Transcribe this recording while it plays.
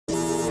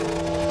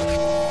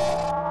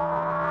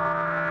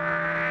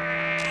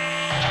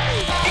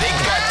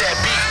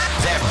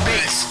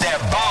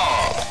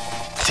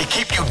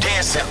keep you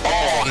dancing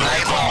all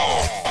night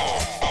long.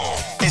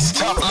 It's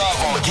Tough Love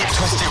on Get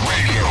Twisted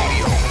Radio.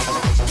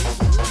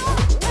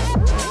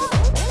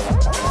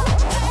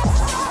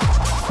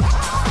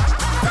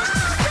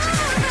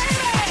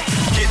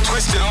 Get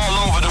twisted all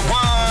over the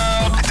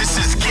world. This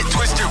is Get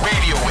Twisted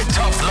Radio with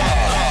Tough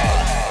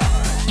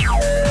Love.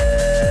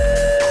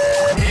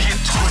 Get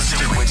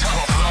Twisted with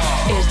Tough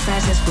Love.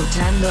 Estás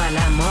escuchando al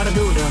amor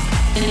duro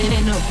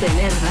en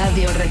Obtener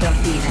Radio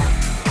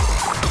Retorcida.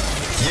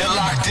 You're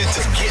locked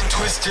into Get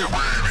Twisted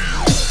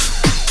Radio.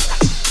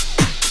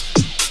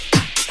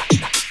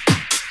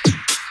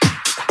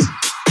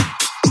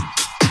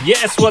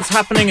 Yes, what's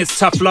happening? It's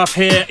Tough Love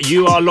here.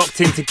 You are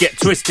locked into Get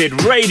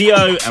Twisted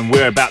Radio, and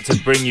we're about to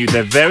bring you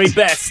the very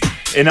best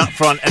in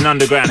upfront and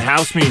underground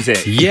house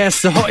music.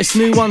 Yes, the hottest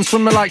new ones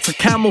from the likes of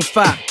Camel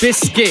Fat,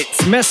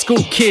 Biscuits,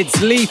 Mescal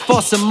Kids, Lee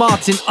Foss and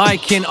Martin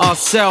Ikin,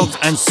 ourselves,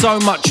 and so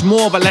much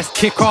more. But let's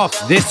kick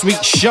off this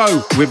week's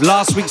show with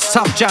last week's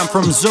Tough Jam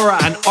from Zura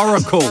and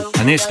Oracle.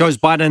 And this goes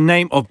by the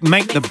name of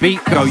Make the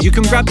Beat Go. You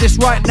can grab this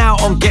right now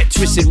on Get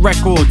Twisted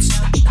Records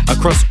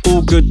across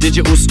all good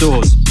digital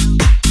stores.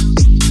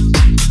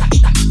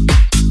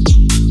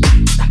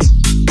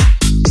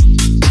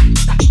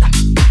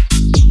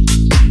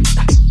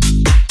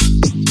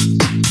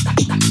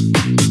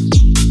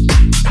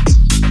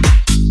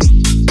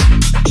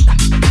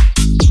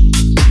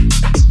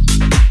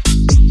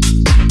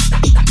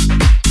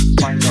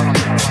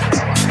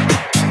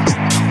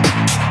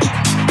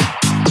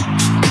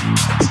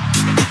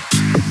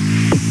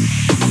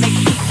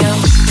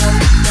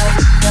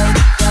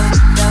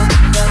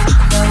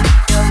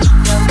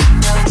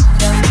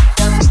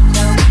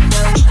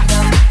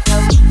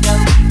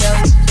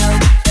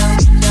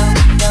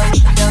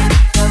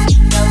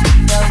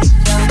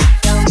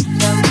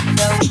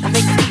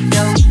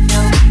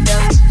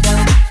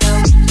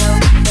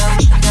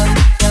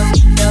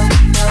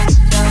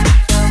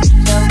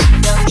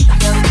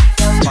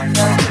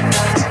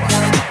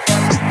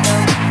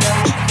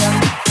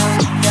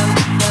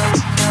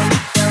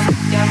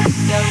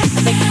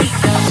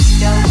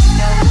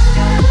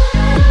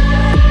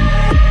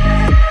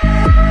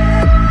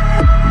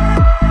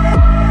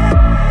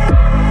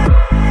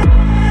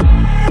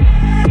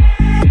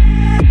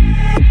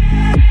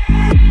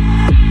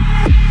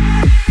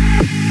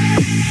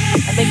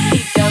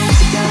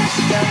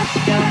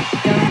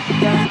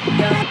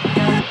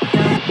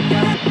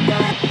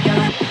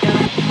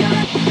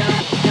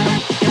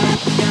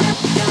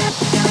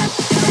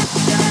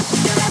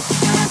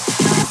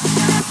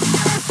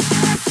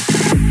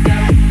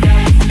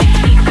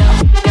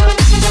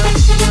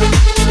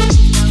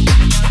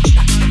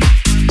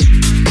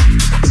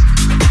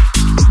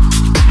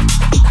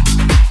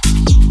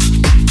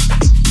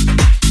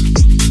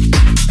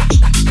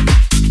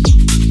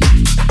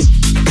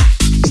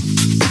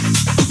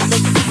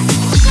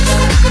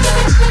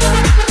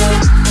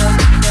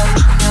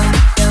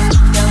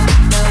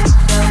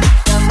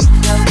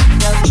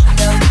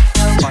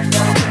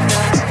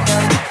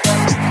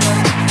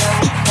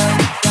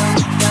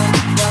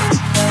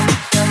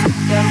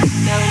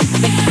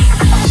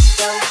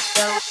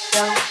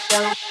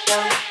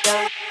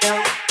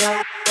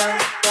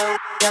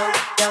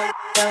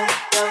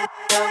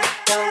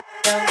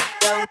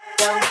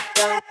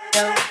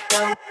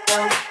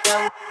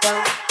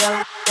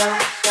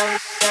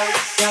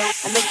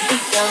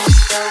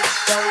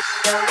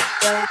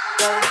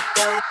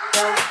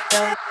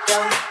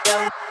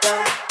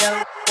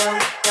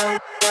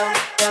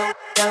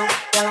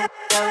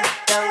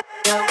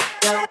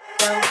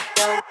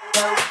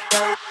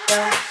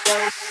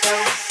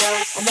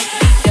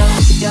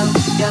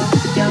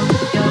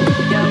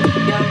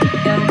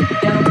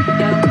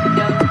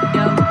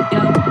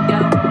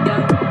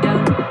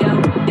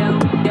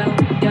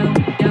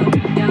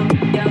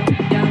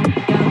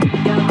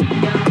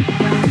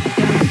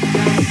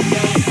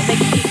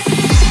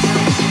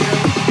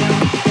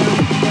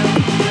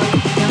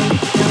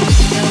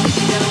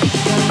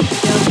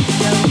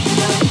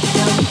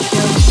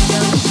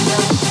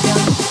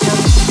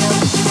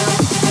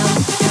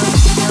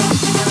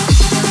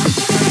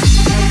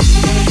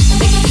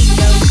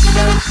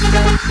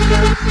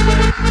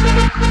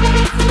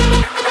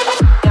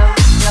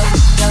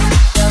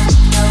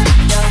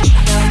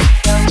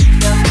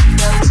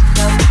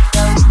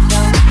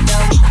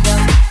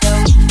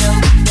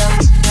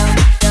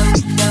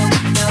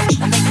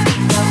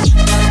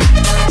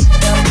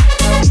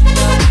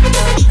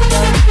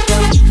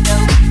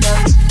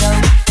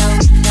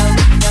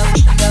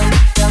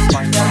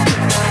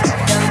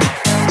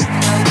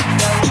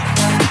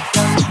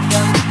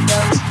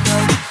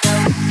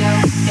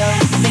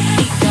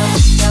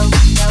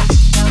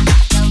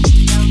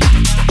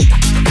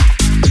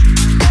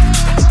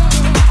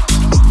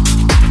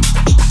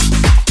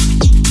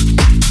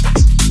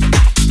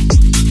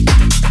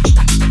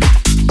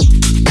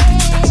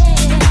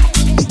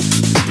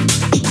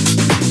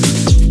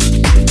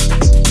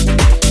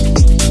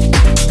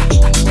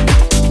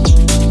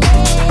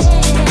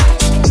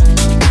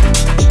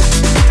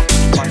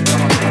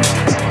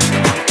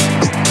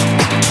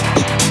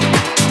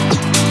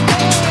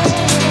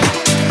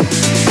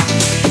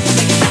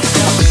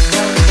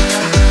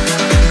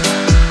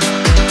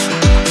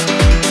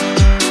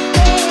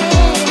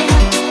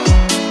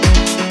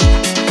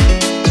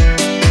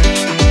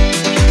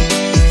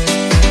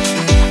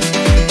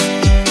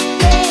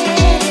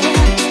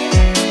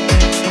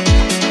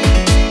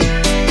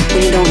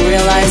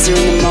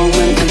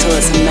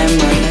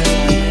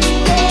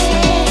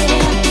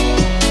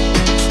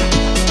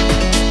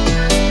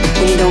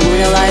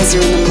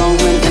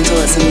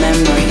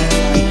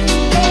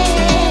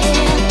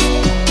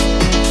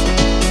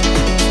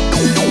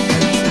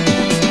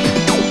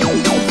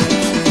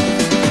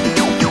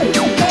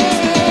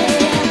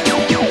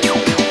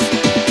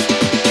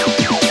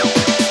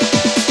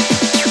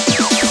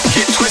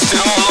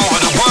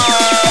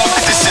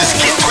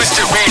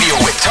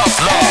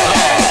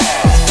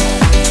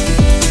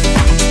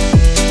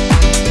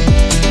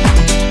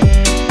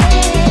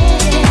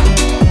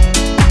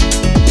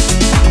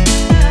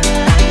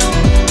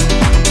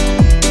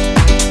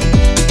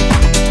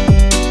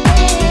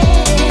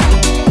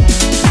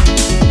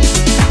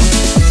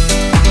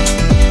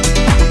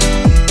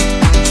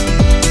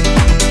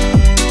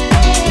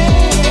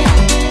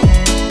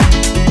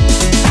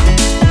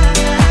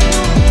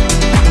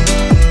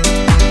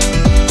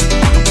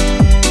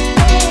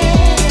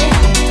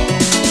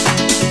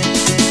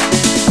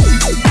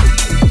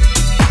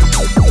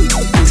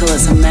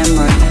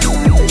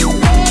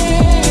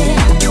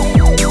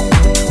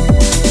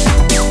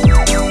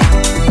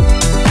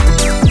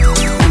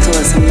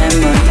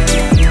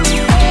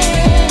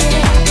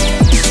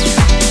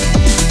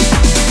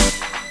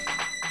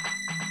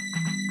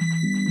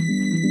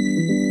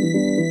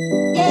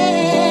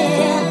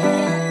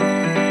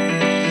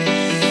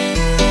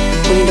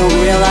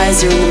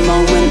 realize you're in the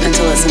moment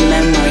until it's a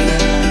memory.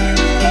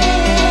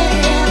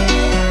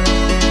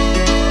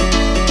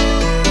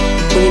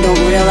 When you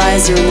don't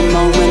realize you're in the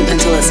moment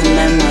until it's a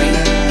memory.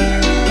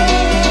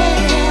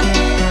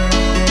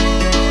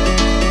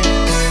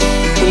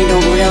 When you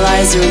don't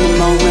realize you're in the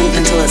moment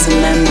until it's a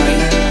memory.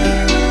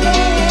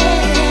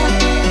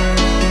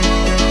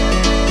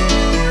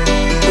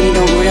 When you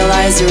don't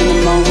realize you're in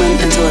the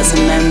moment until it's a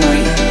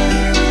memory.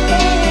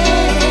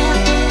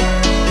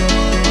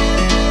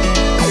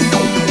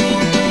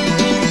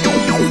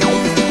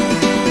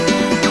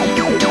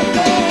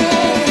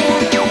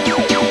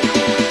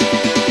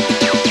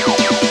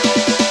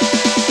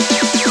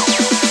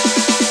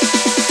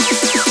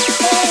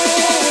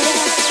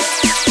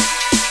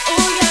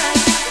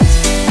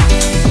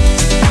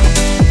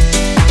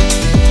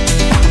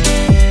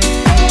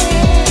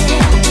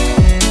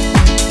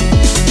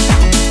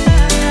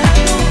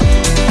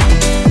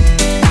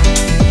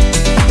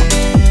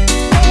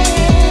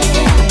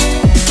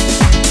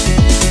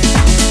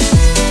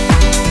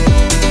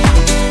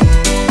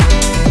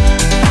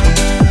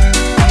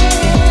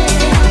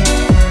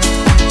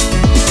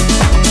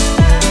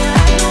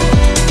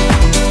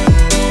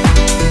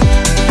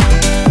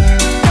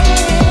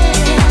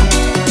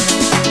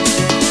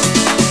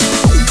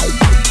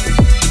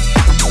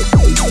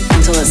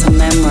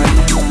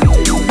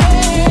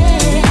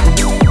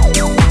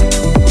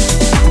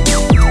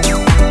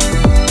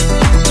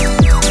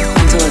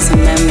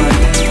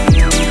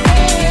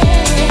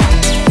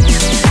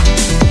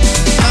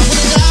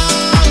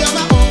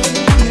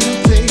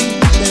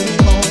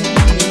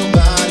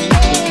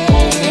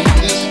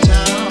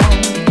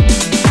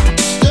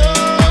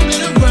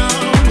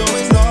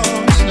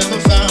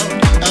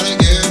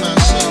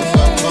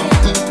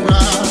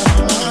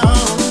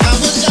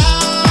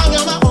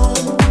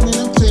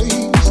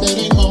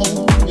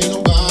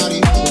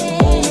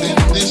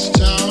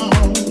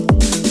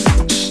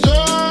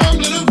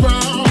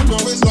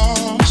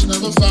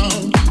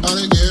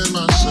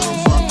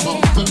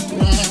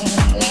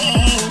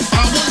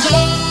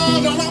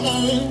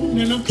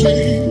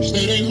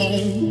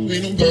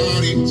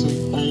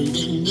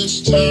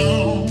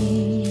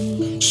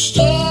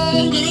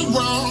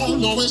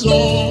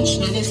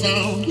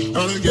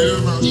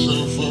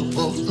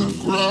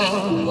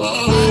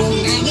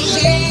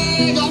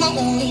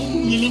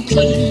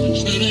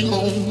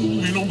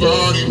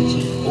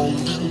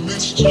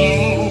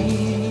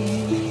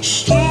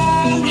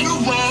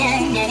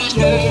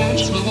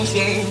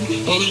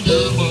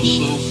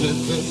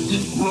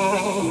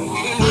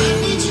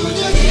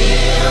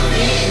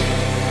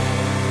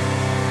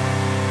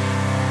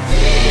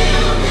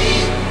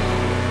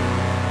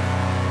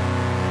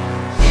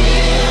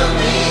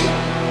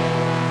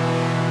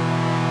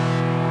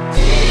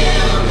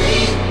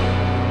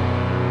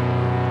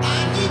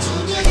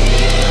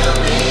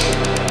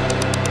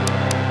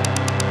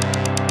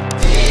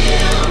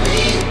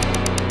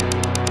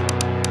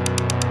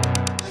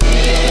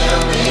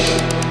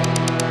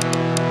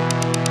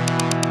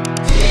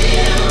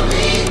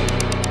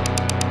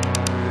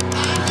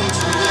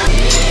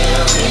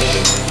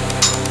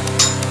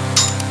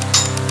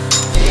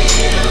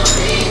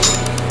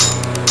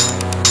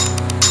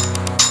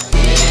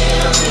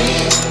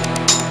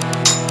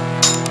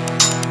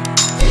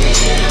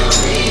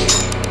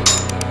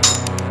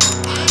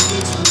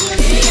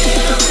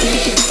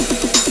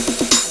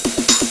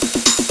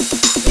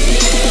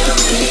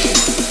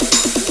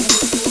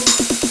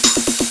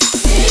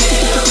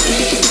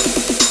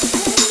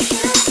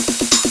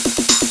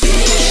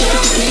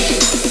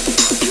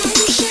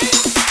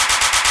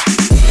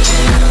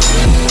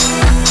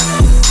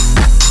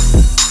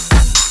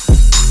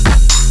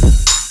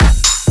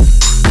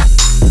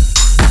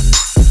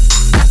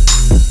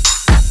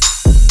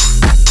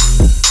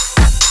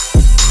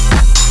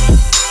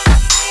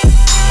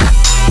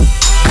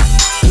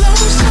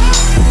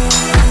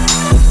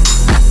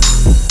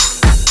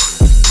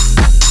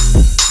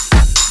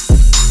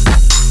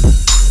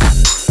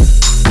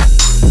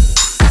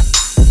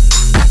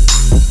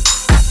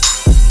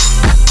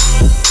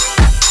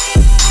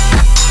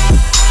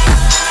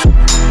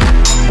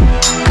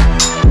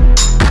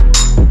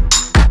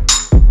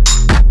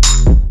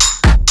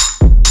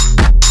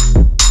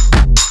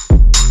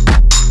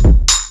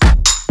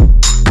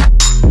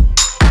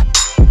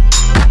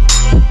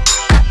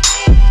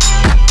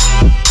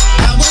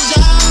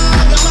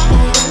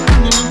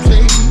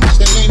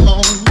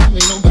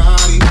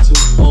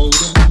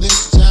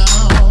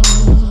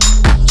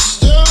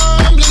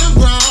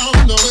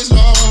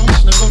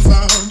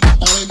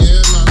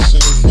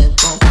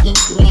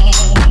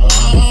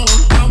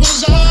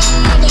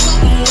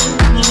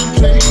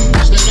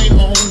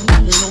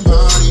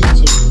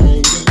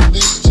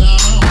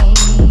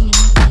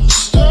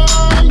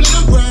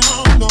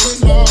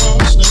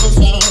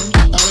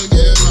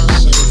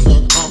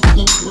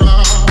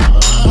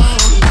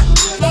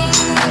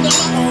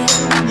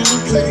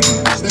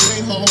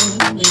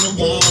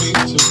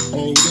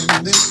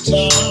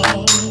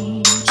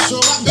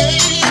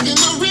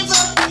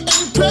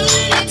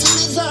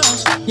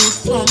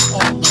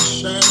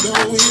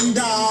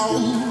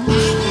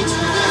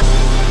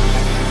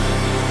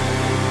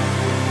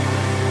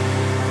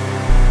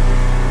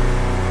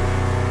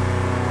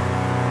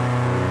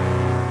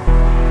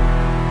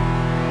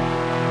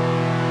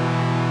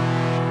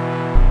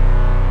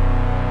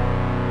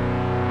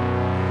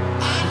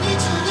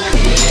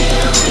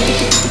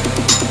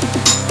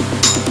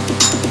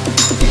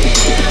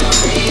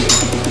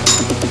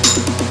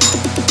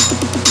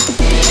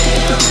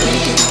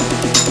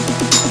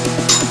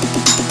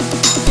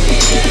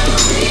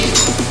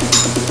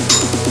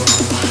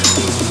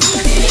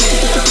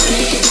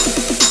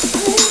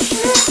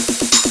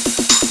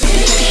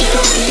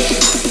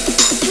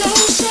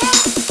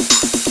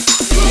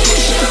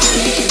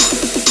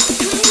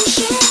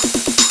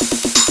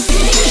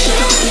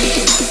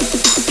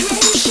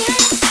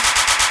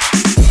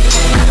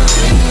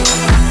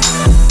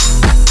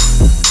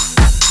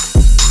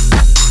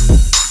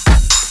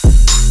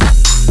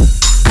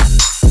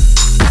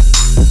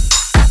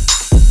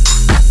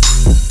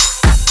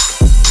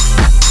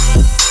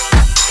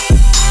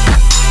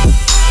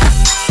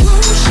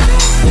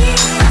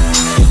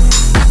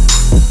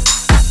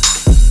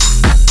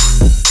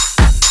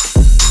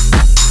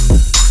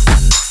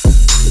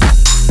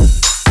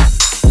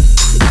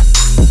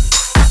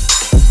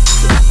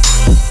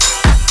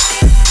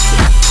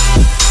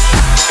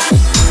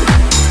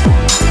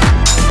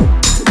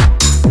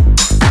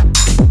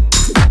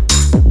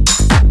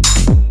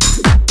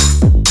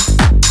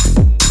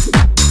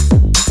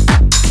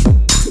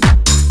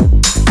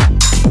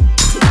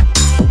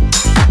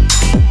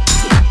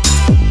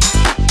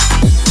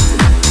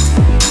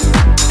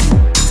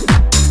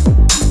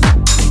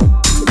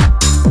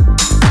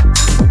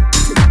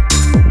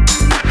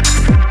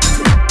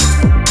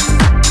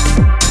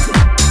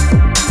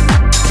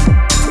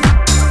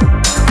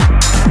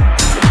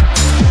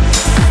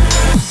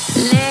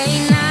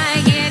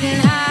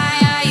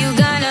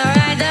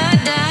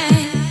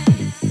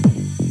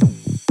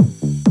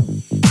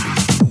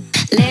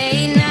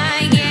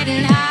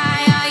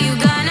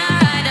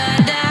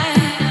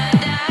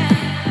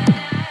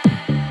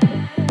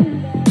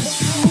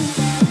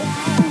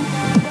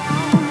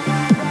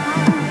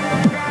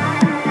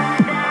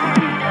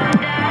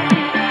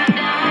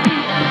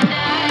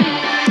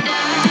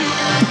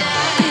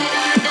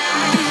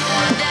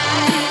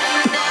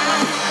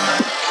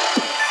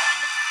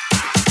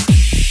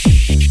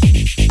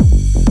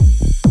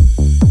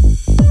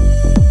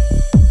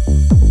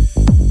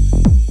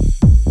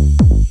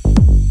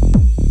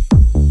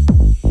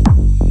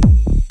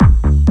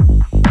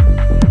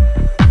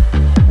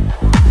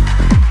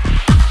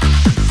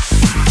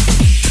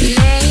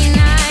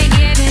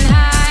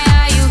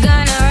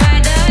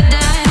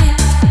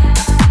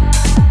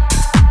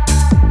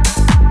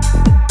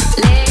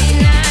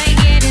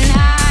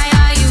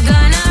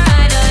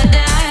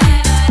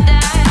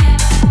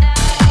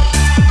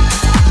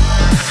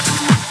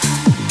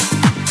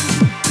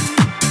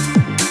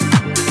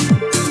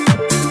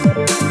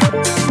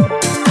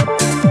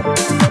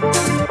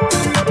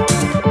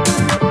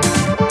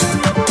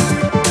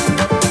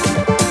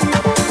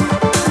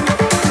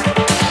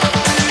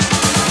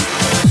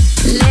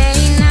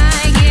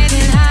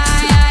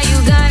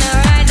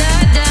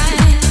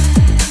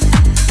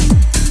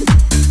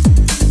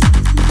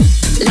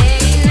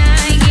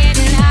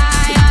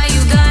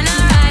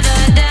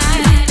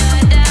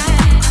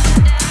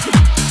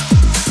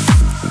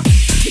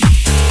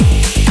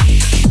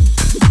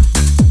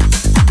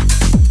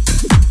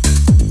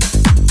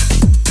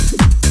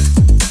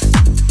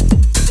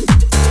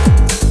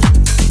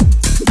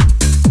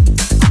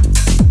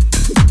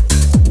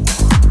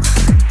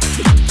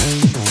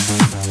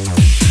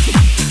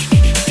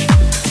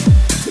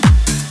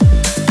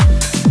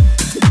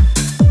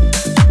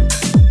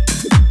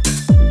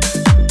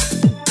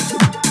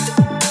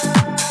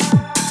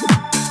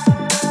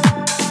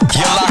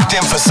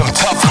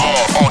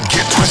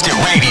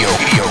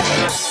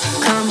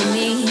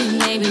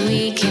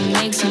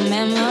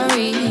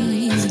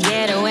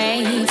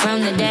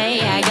 day,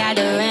 I got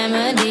the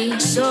remedy.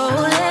 So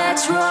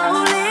let's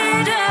roll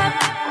it up.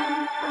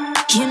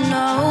 You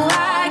know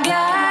I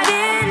got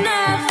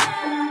enough.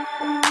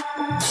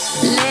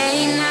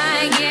 Late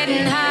night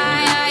getting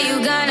high, are you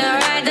gonna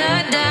ride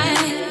or die?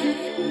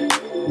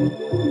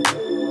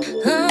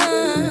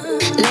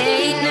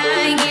 Late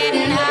night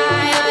getting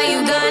high, are you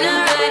gonna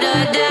ride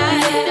or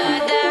die?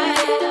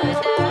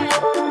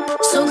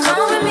 So come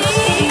with me,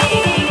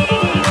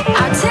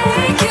 I'll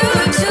take you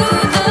to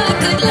the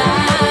good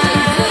life.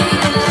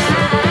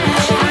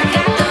 I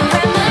got the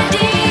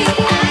remedy,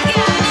 I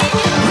got it.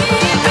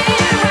 We've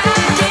been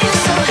riding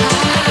so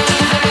high.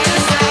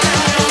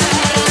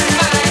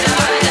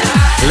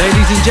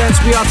 Ladies and gents,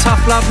 we are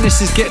Tough Love and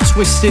this is Get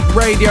Twisted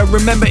Radio.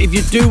 Remember, if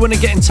you do want to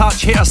get in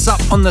touch, hit us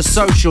up on the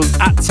socials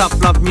at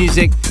Tough Love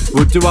Music.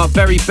 We'll do our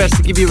very best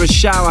to give you a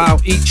shout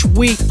out each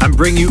week and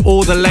bring you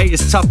all the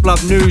latest Tough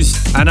Love news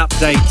and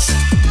updates.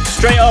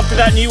 Straight after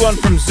that, new one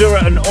from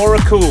Zura and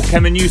Oracle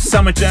came a new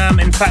summer jam.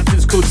 In fact,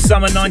 it's called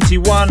Summer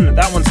 91.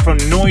 That one's from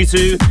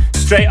Noizu.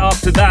 Straight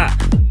after that,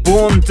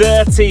 Born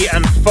Dirty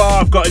and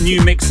Far. I've got a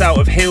new mix out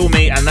of Heal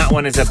Me, and that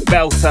one is a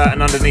belter.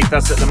 And underneath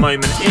us at the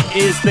moment, it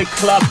is the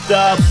club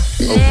dub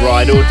of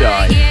Ride or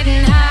Die.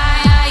 Getting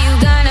high, are you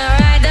gonna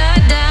ride or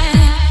die?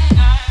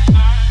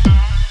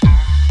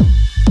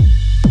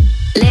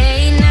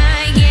 Late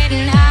night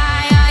getting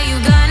high, are you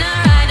gonna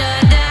ride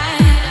or die?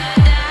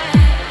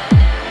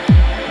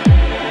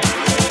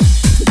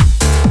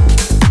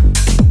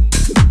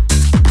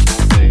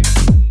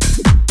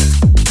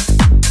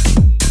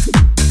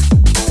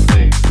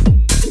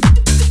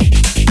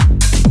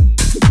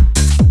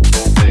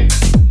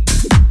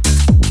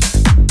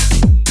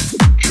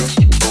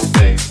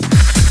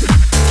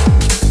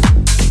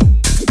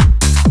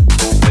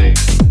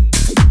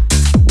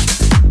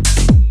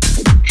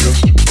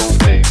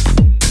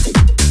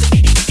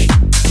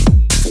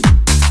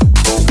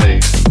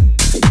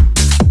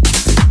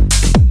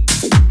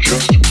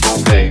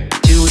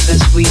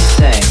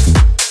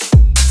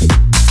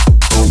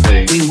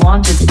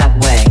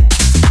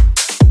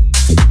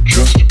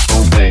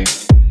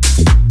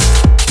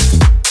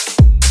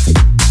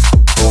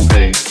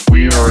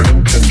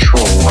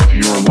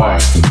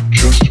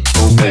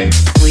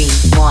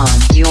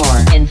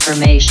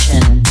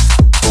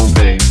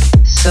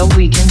 So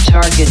we can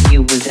target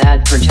you with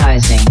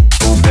advertising.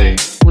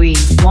 We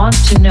want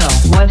to know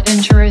what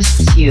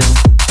interests you.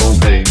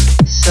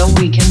 So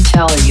we can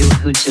tell you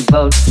who to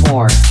vote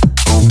for.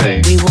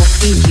 We will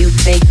feed you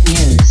fake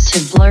news to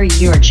blur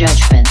your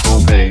judgment.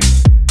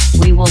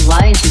 We will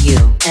lie to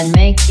you and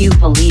make you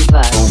believe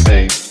us.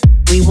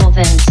 We will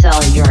then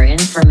sell your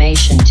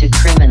information to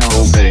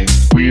criminals.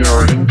 We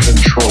are in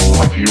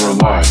control of your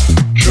life.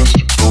 Just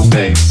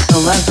obey.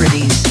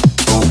 Celebrities.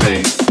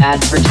 Obey.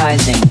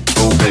 Advertising.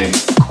 Obey.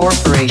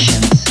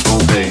 Corporations.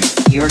 Obey.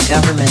 Your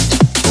government.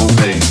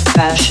 Obey.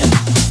 Fashion.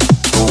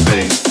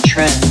 Obey.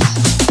 Trends.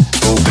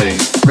 Obey.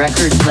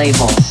 Record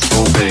labels.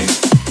 Obey.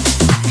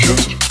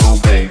 Just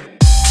obey.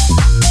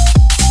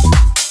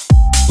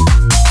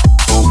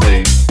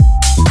 Obey.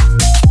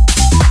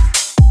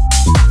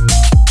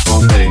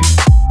 Obey.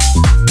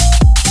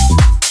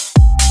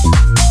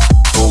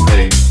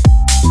 Obey.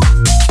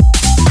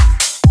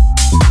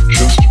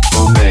 Just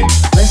obey.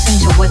 Listen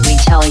to what we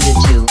tell you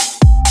to.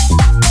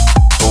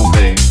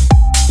 Obey.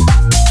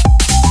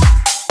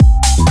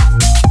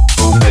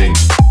 Obey.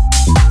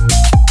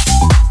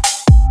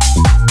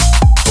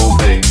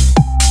 Obey.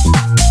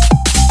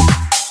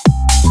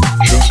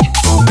 Just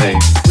obey.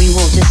 We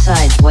will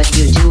decide what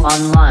you do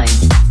online.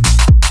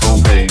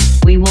 Obey.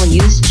 We will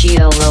use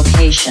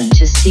geolocation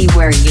to see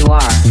where you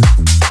are.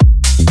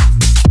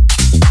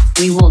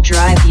 We will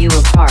drive you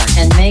apart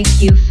and make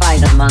you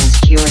fight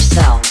amongst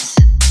yourselves.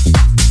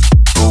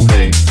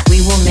 Obey.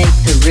 We will make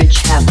the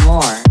rich have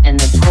more and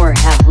the poor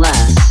have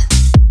less.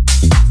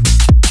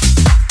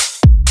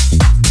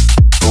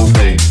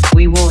 Obey.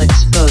 We will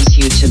expose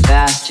you to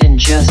vast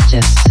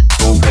injustice.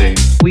 Obey.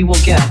 We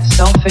will get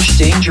selfish,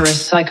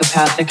 dangerous,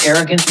 psychopathic,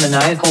 arrogant,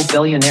 maniacal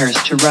billionaires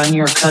to run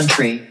your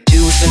country.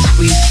 Do as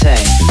we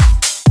say.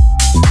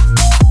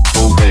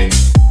 Obey.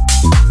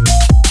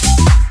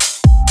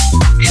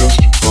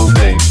 Just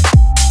obey.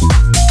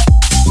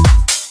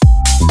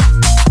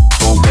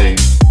 Obey.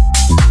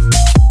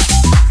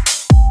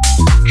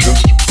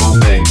 Just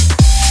obey.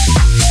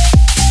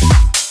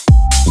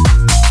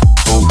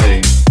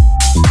 Obey.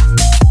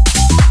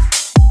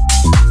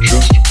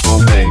 Just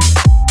obey.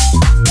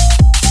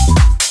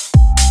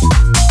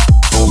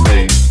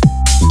 Obey.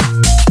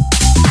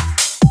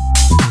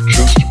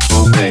 Just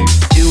obey.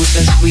 Do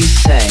as we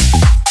say.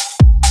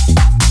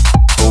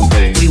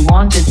 Obey. We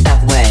want it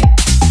that way.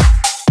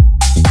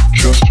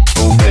 Just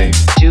obey.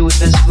 Do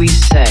as we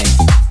say.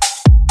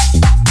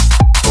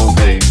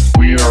 Obey.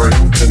 We are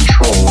in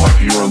control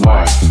of your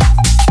life.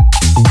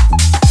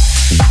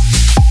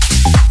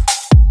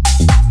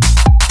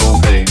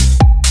 Obey.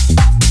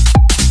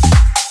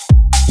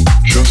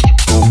 Just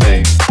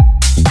obey.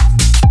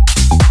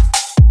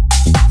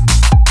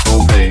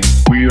 Obey.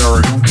 We are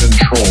in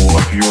control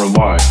of your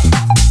life.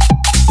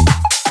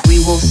 We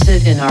will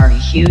sit in our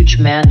huge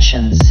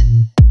mansions.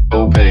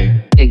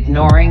 Obey.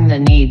 Ignoring the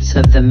needs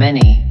of the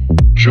many.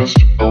 Just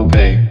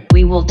obey.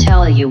 We will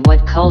tell you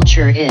what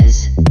culture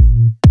is.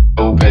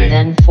 Obey.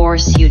 Then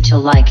force you to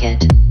like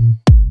it.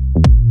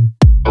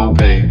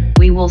 Obey.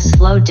 We will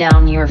slow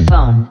down your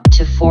phone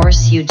to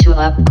force you to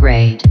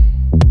upgrade.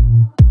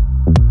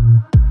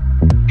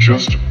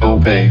 Just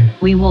obey.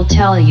 We will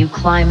tell you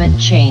climate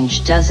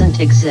change doesn't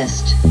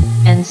exist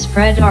and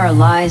spread our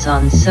lies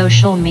on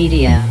social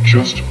media.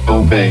 Just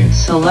obey.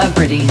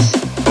 Celebrities.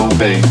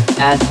 Obey.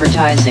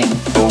 Advertising.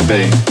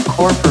 Obey.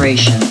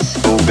 Corporations.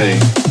 Obey.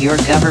 Your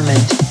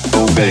government.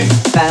 Obey.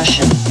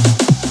 Fashion.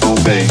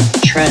 Obey.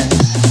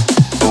 Trends.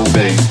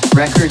 Obey.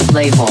 Record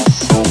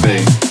labels.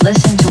 Obey.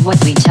 Listen to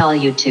what we tell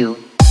you to.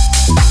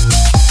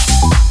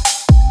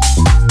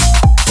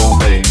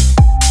 Obey.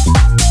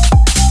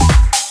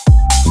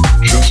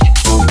 Just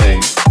obey.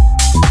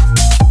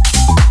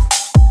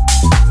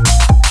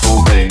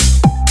 Obey.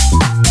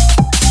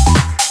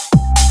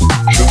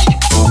 Just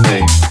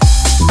obey.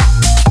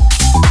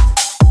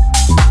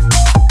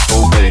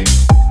 Obey.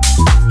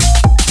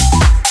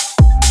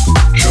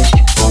 Just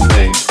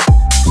obey.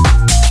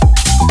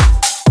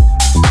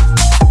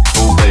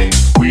 Obey.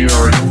 We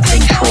are in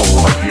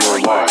control of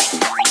your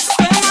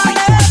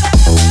life.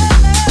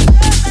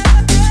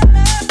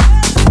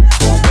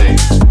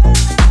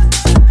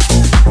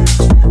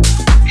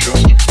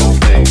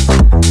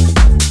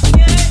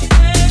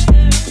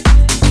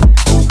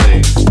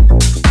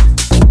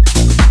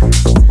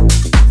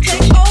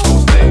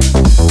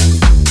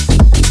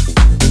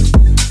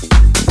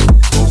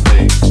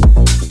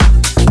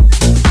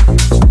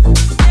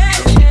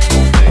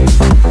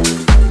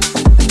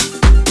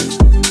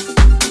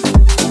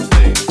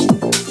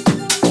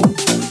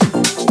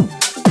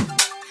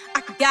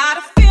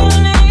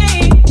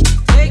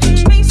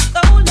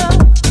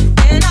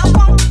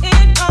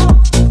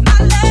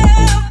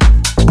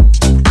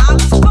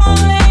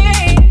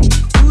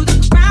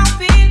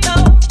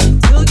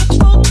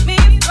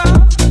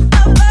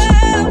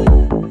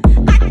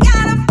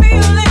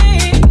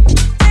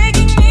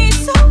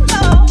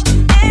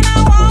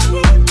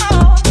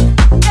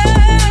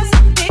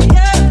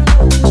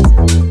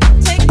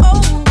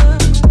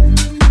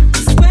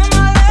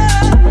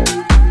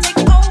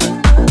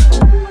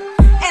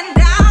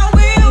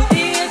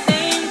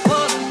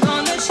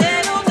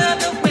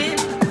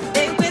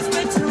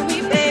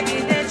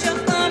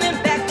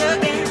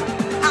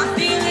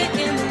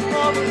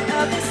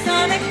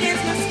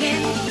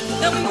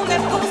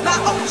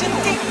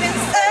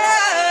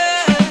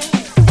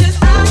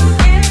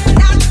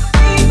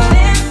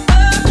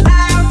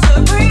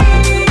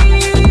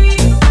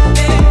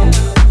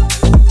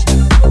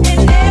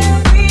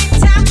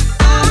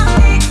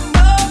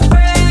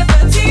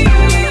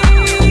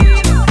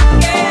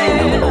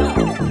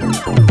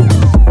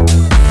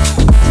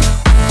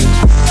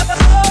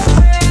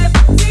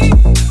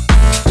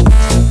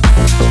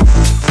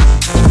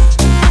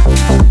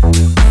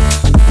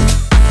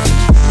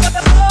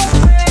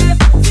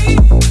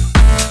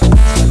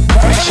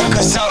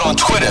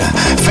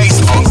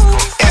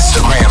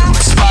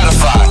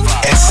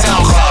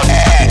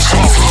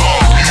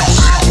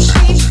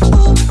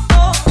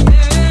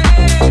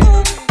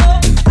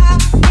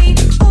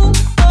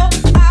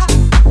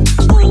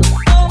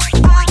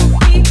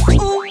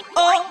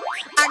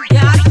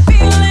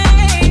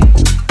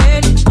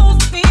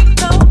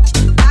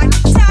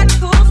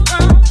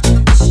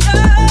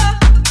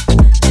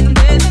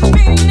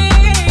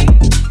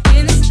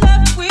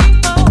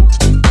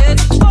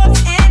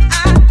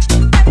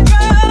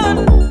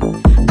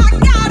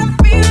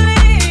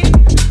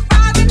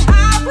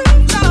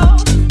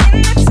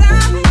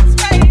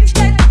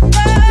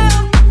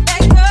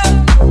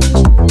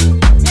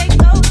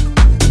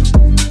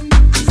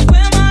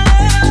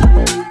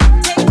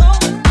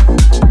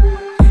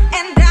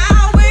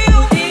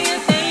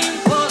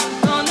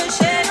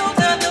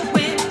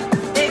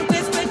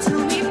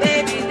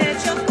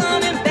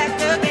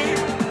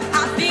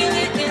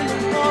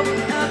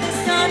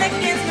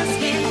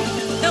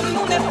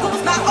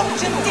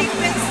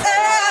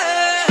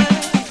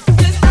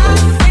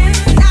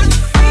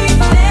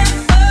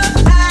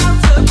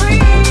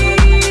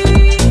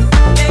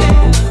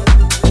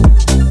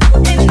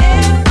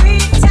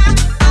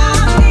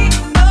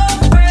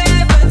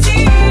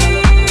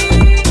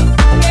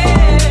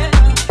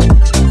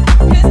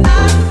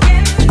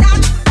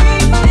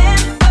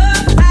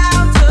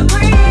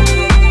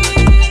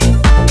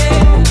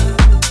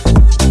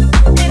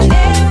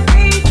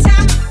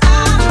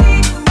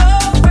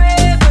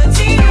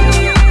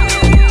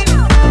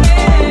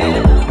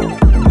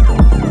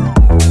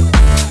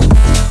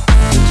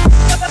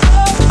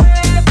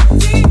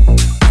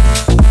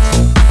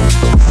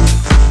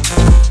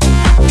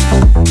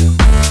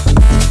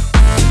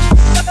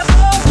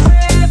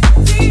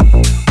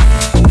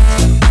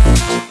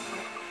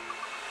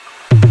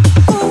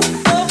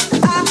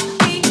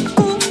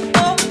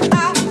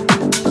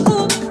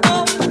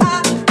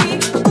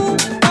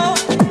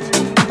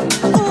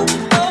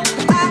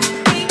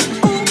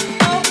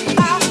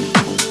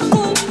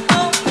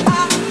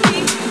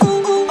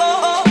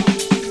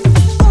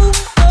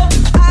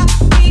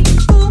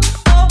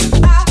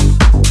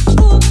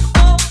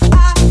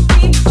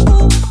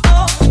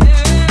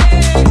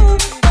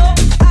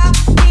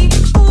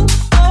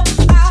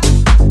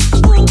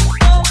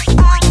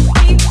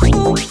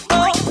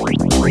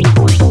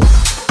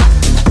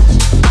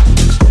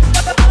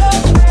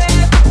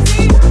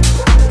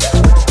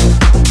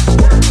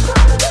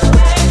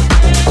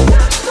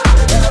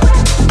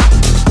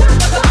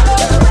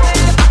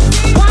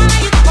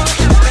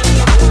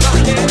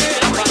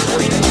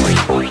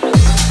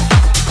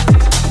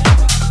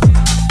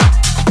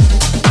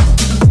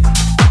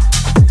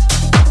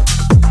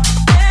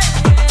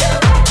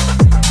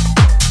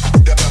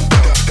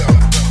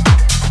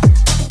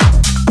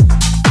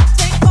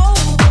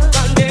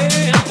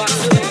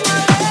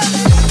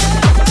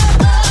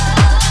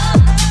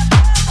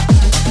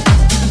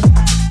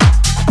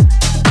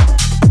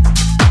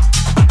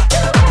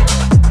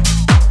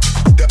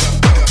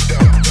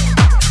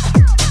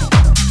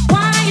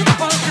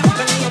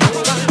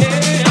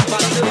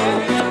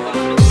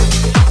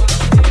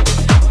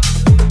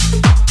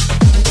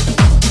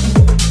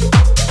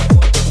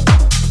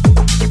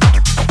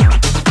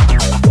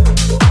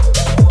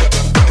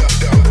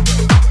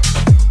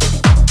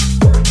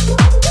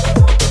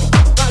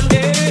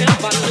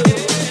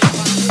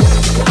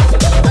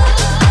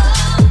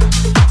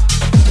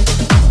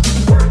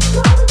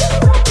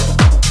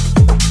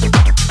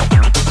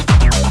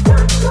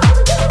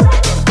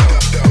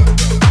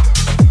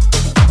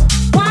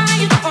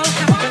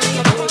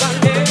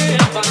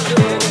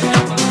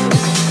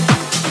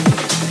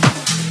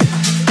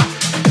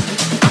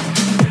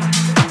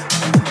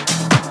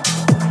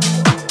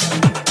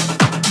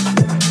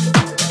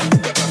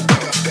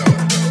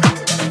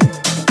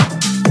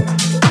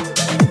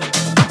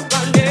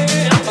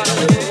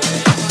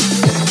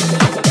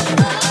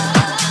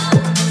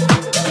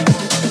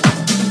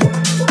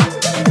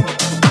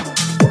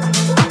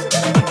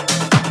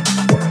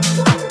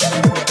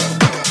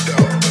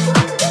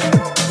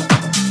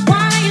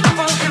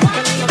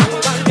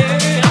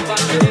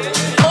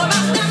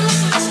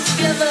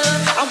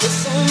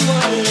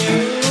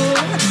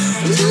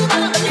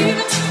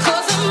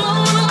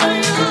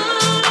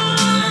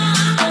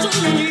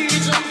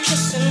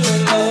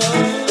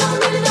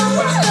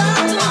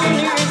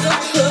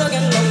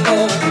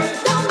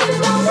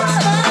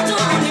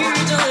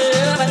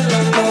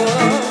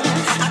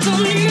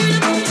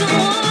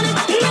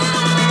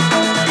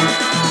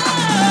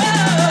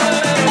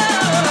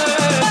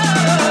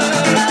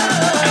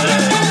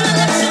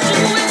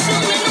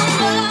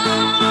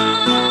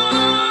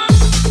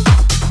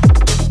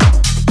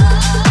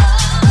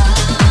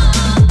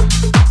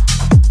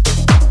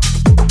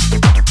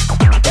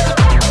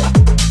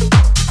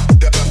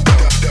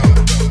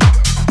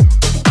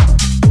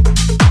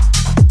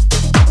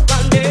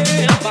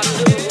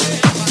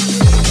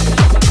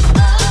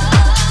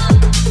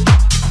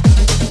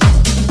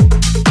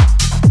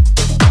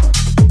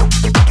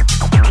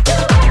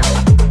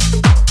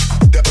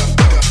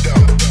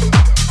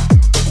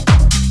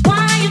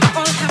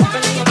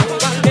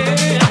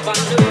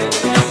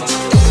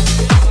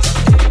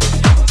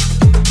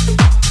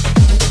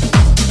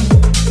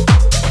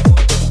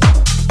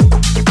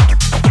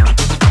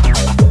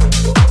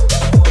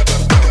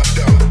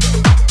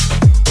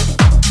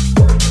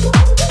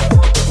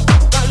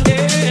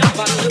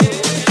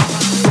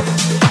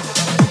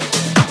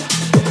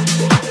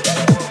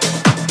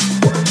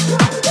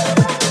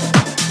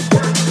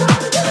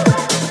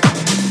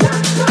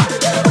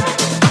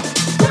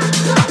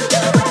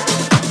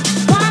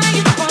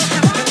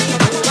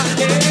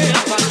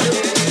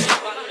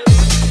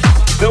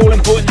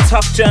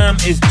 Tough Jam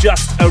is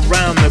just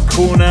around the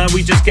corner.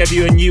 We just gave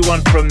you a new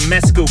one from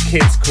Mescal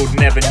Kids called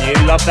Never Knew.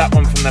 Love that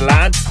one from the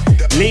lads.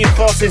 Lee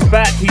Foss is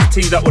back. He's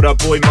teamed up with our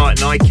boy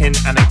Martin Ikin.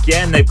 And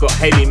again, they've got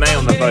Hayley May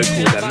on the vocals.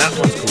 And that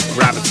one's called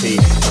Gravity.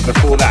 And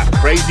before that,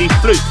 Crazy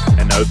Fluke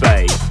and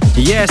Obey.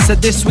 Yeah, so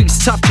this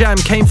week's Tough Jam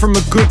came from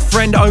a good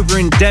friend over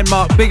in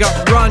Denmark. Big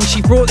up Run.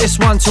 She brought this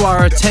one to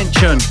our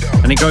attention.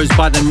 And it goes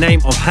by the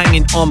name of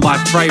Hanging On by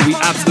Frey. We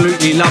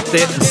absolutely loved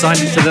it and signed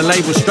it to the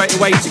label straight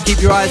away, so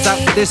keep your eyes out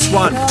for this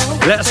one.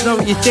 Let us know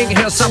what you think.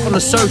 Hit us up on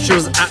the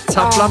socials at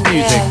Tough Love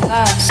Music.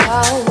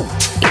 So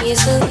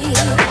easily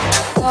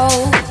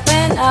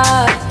open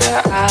up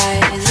your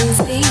eyes and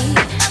see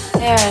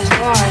there's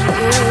more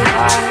to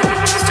our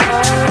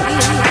story.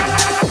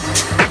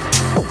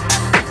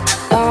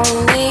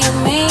 Don't leave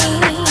me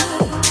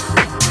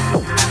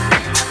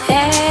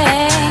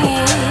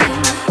hanging.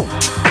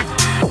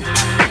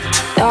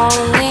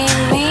 Don't leave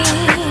me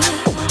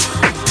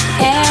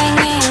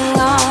hanging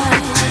on,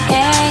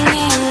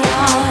 hanging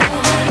on,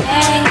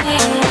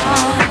 hanging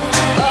on,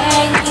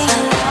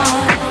 hanging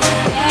on,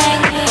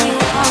 hanging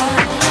on,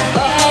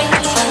 hanging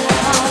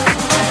on,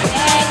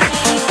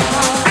 hanging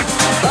on.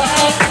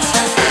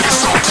 It's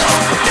so tough.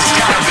 It's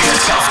gotta be a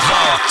tough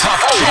love,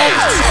 tough jam.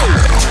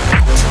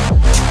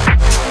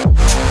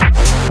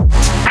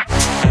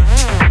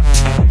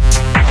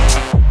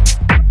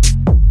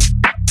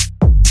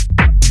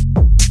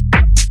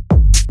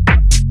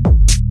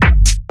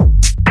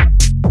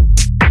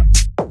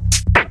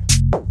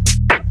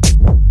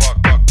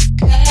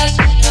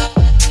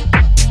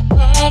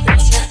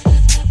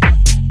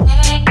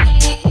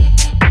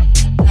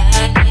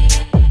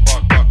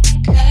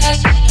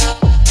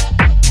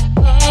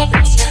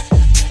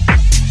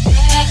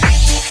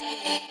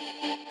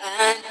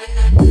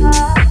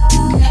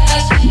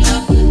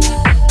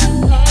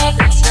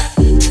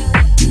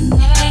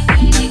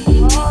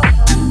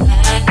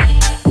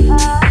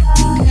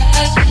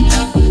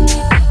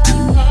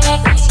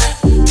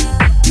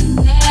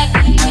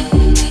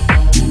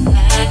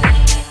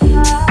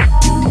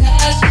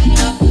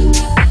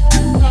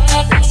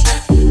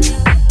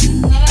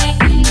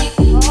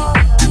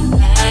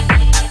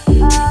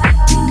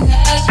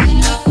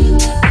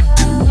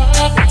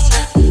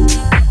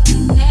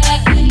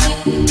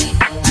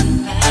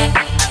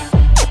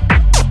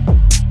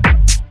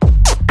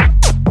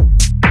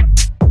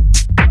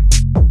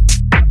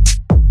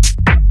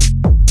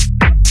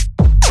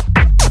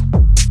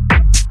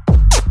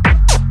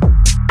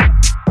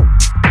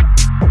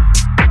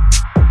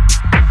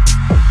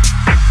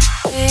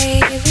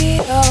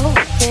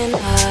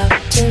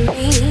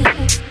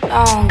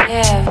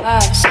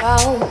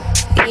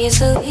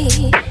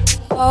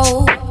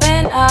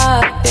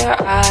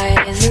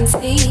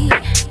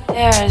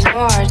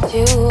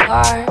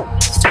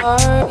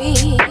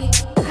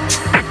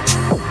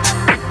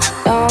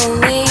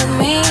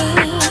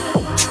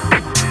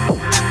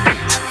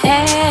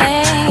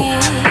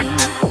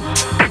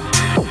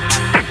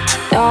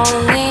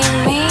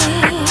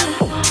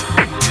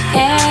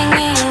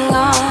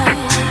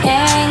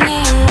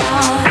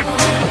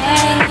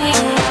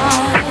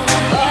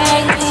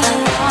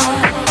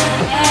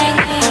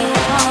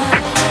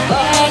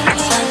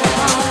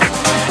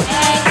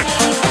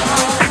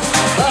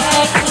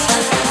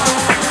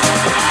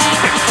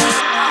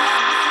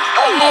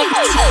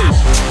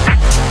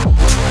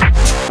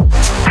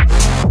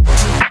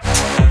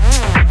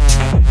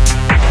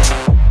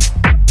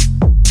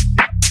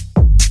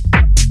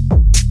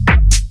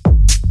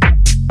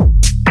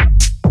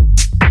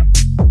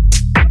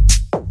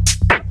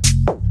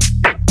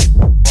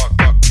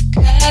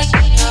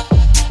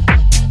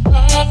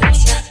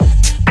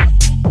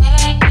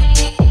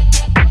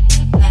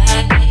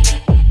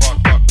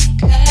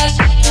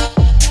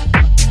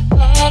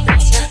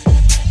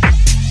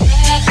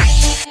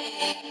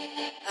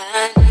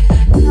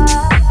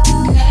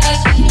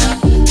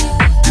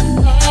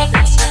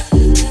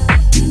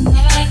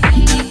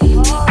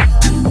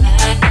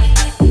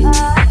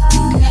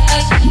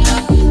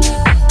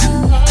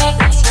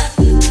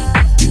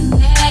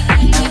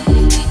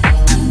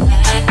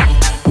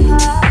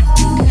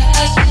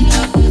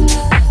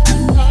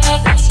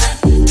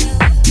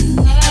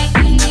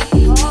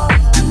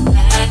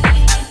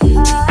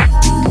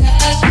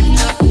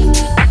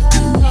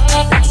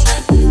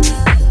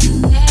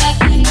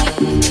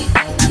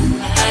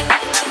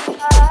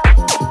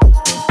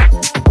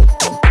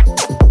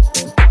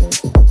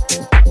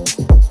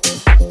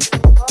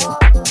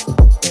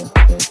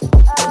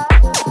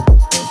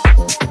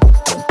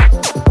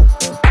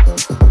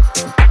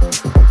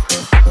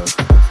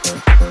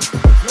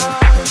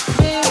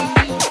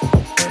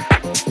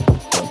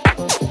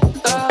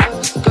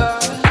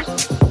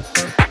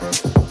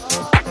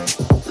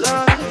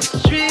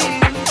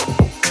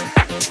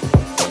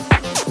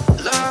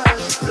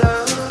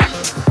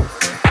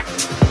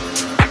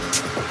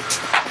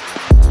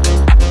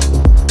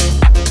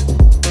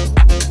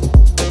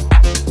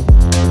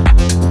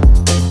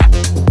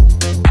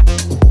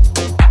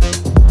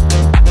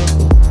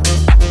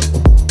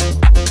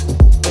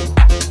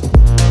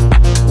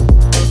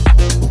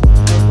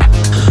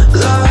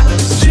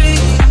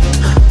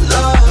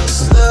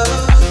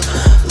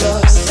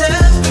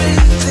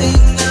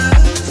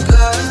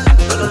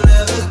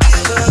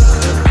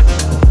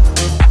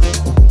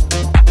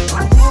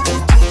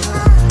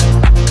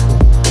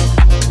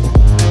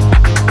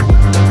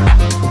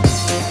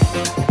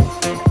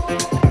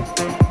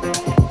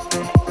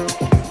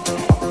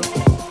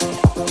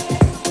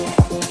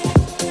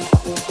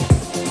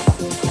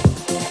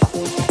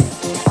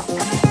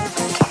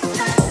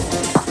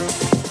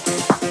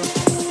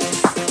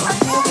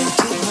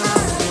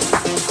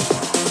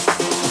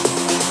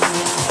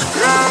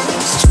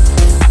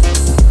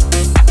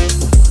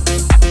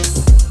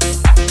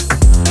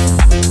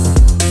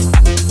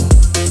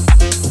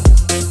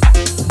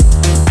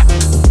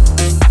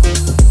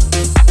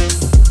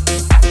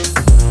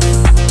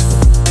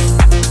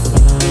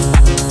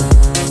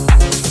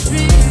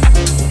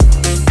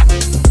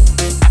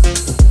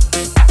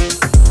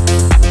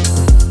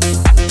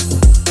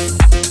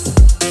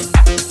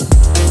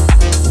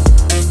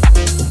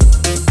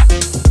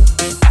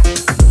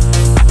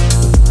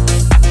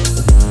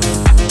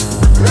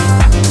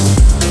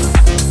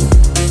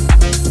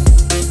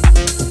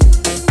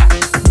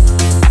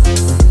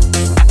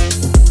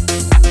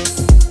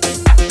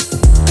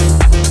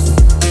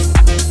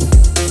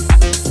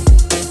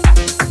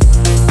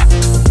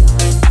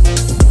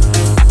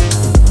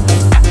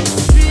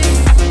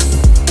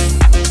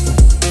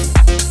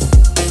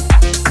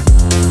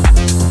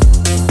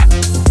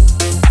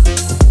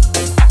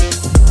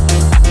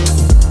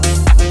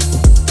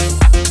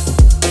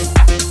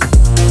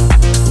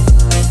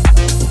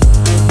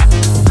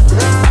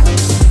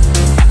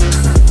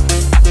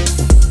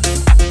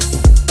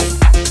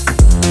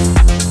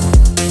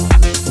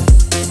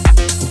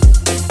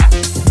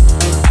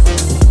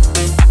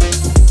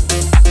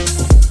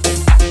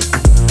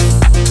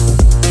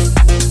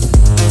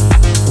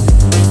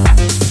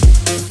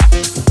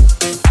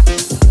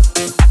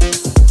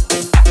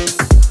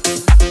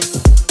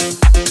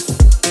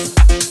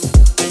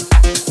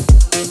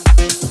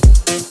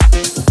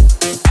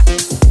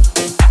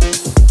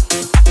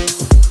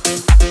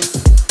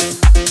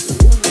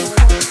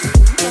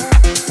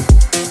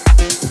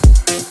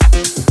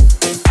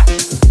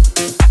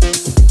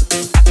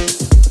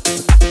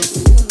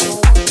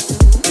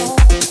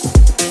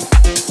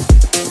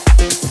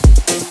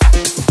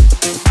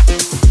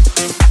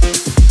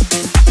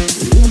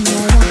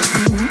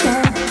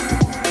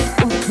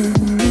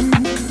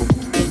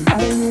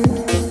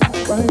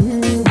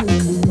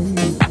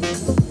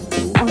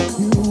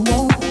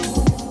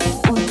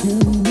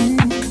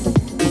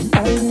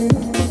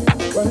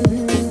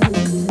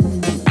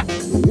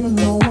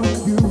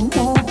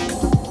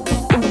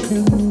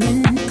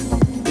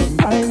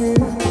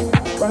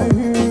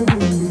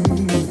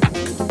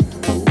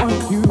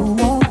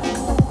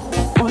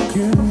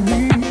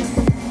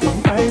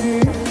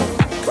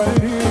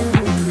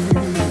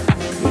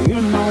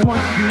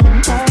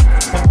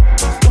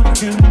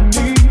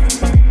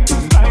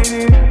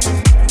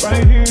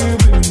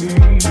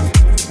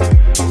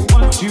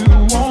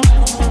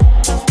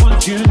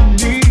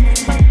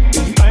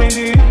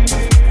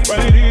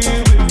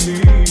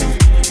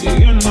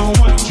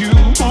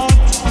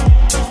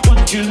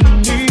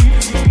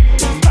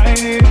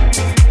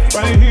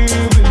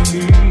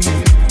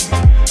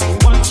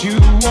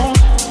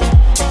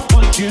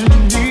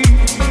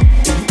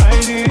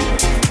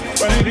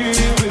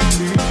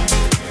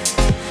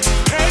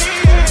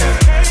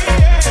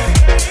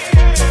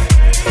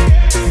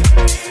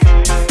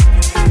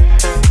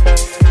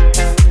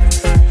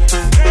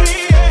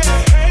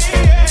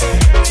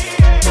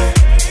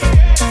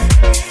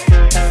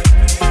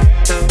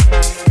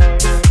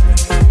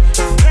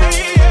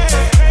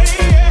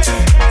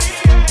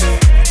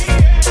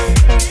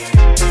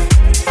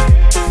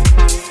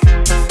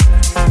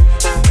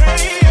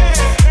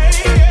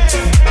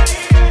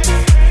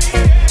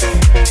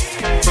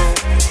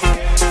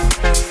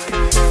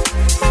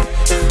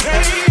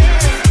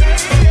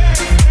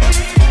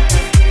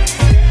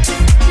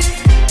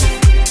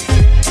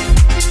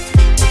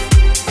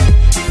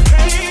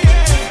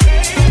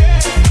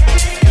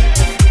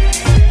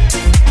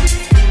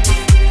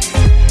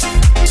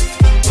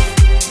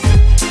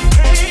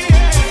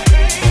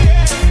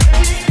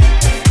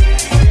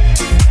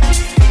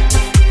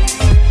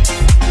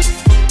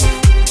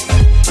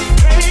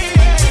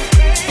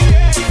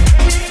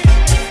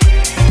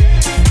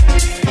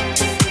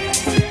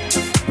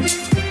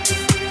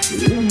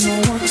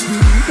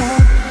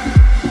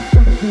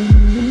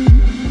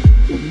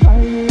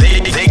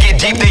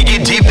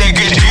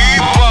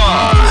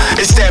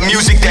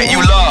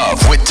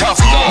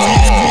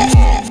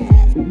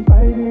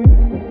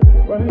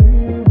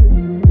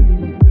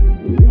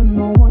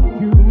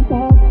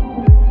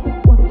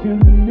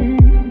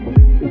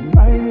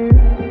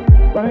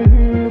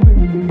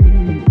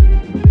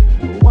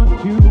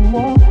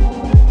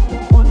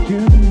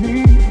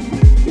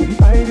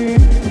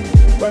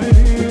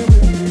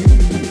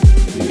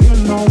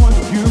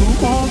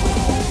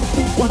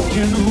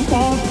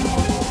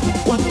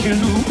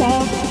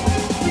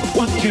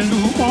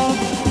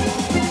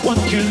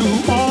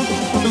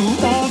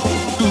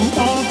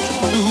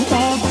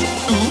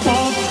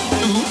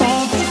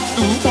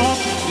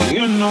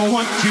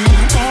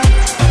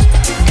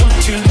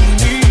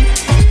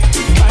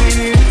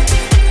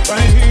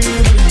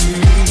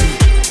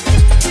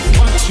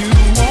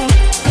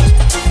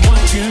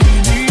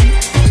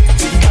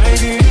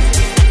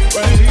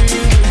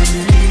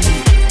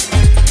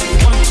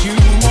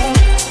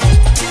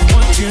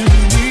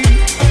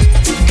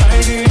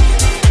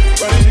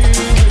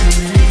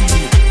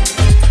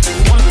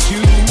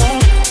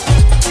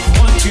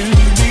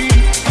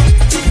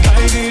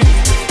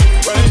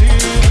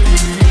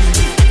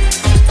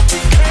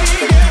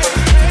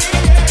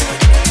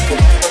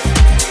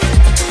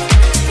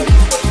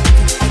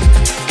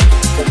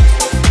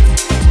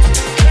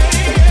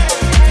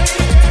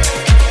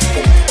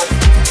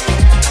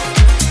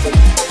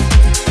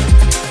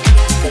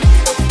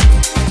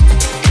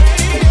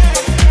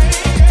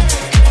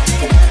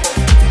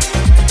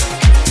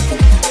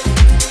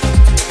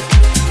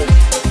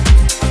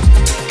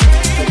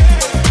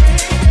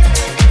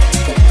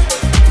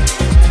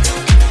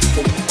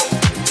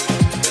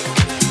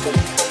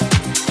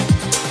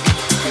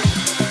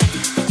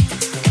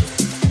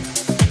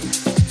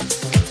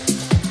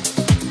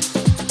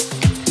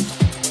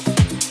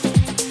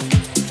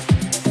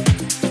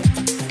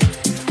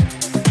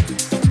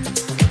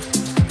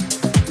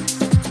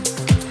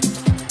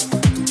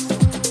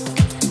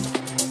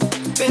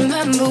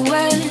 Remember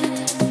when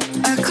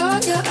I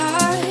caught your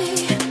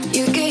eye?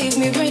 You gave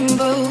me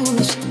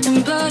rainbows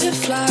and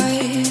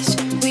butterflies.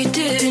 We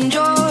did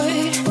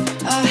enjoy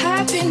our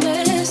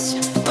happiness.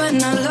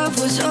 When our love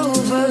was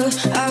over,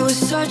 I was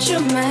such a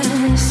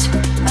mess.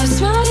 I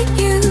smiled at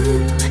you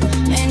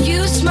and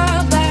you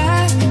smiled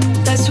back.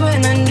 That's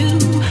when I knew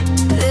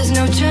there's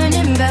no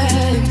turning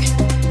back.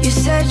 You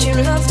said you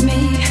loved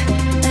me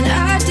and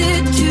I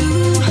did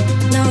too.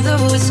 Now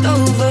though it's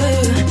over,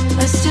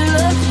 I still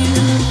love you.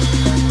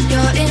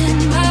 You're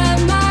in my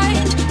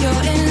mind,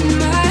 you're in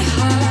my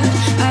heart.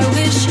 I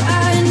wish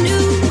I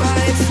knew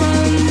right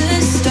from the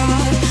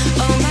start.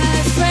 All my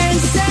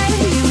friends say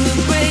you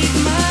would break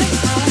my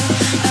heart.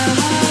 A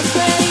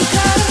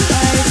heartbreaker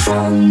right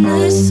from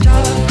the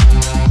start.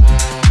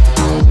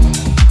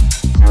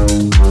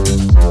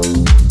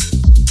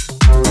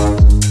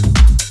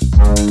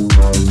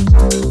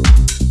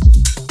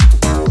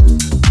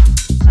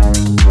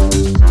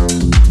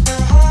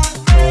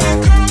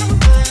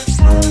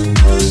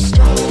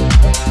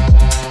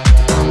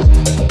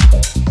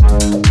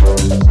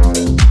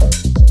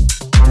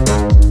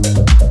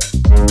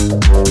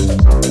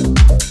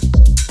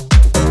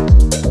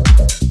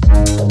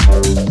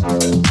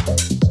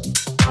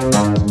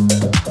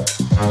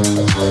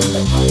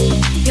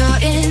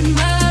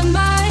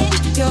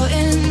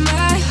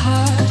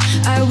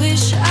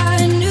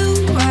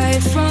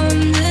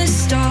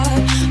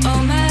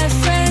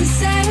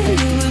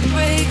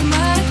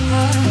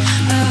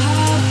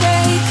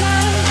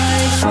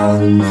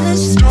 From the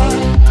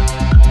start.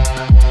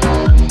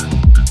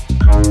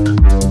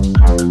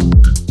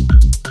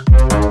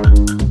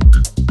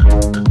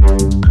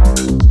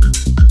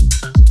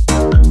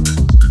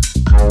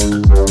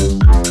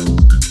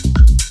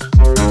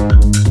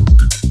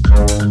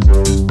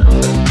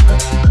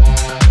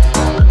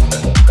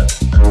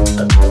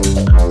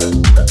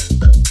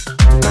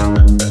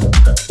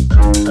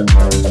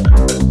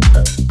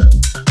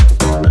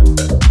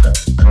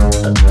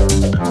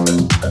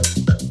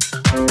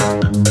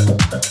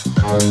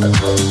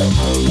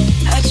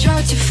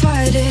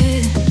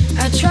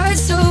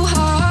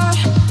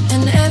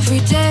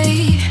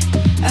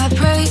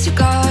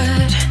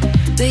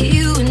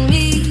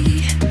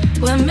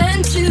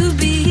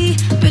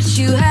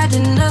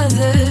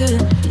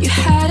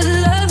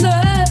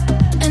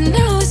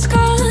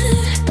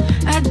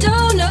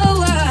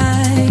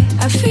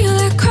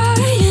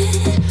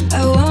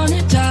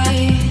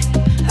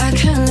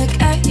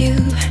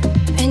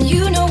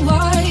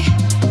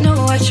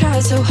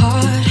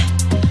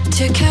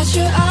 to catch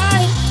your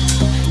eye.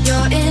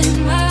 You're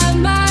in my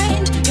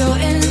mind, you're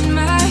in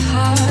my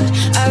heart.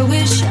 I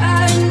wish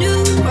I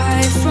knew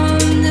right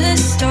from the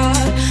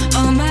start.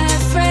 All my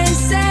friends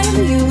said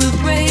you would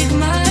break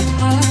my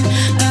heart.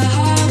 A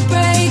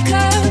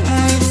heartbreaker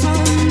right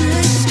from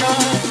the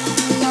start.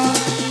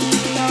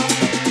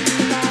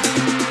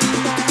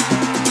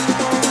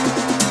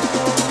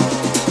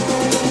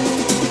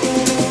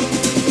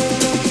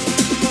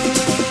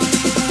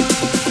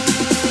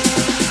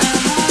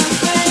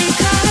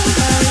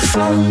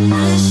 From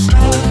the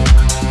start.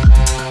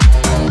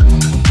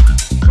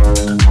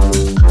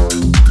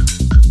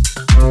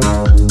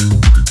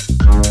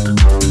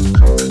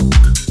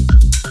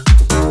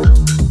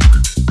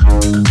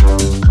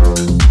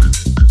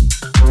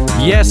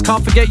 Yes,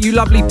 can't forget you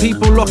lovely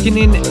people locking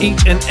in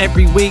each and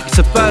every week.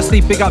 So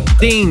firstly, big up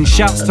Dean,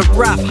 shouts to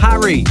Raph,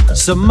 Harry,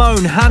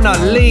 Simone, Hannah,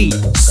 Lee,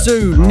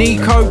 Sue,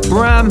 Nico,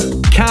 Bram,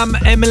 Cam,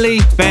 Emily,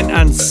 Ben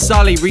and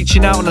Sully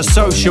reaching out on the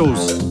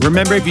socials.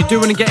 Remember, if you do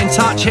want to get in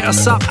touch, hit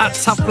us up at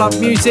Tough Love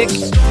Music.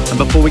 And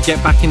before we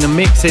get back in the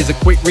mix, here's a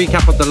quick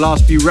recap of the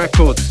last few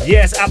records.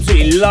 Yes,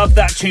 absolutely love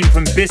that tune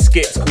from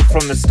Biscuits called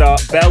From the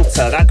Start,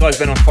 Belter. That guy's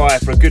been on fire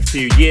for a good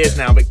few years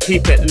now, but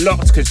keep it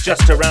locked because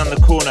just around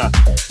the corner,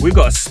 we've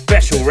got a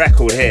special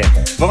record here.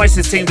 Vice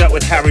has teamed up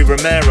with Harry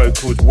Romero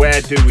called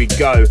Where Do We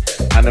Go,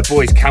 and the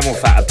boys Camel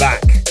Fat are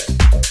back.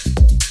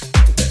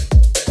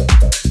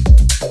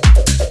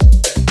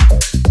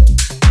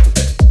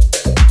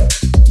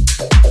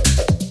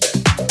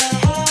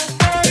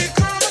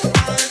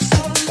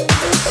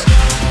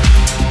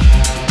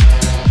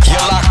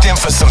 You're locked in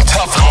for some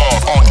tough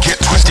love on Get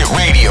Twisted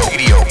Radio.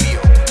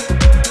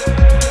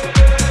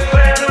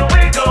 Where do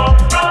we go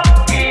from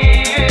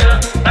here?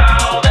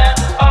 Now that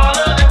all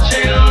of the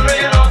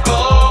children are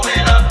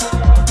growing up.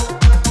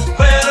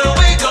 Where do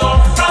we go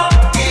from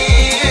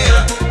here?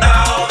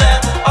 Now that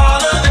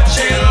all of the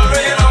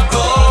children are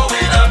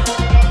growing up.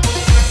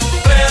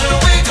 Where do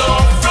we go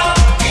from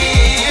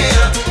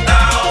here?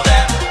 Now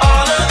that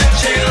all of the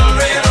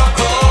children are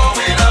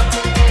growing up.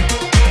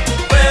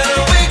 Where do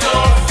we go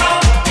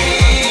from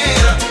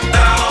here?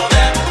 Now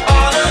that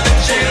all of the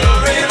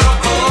children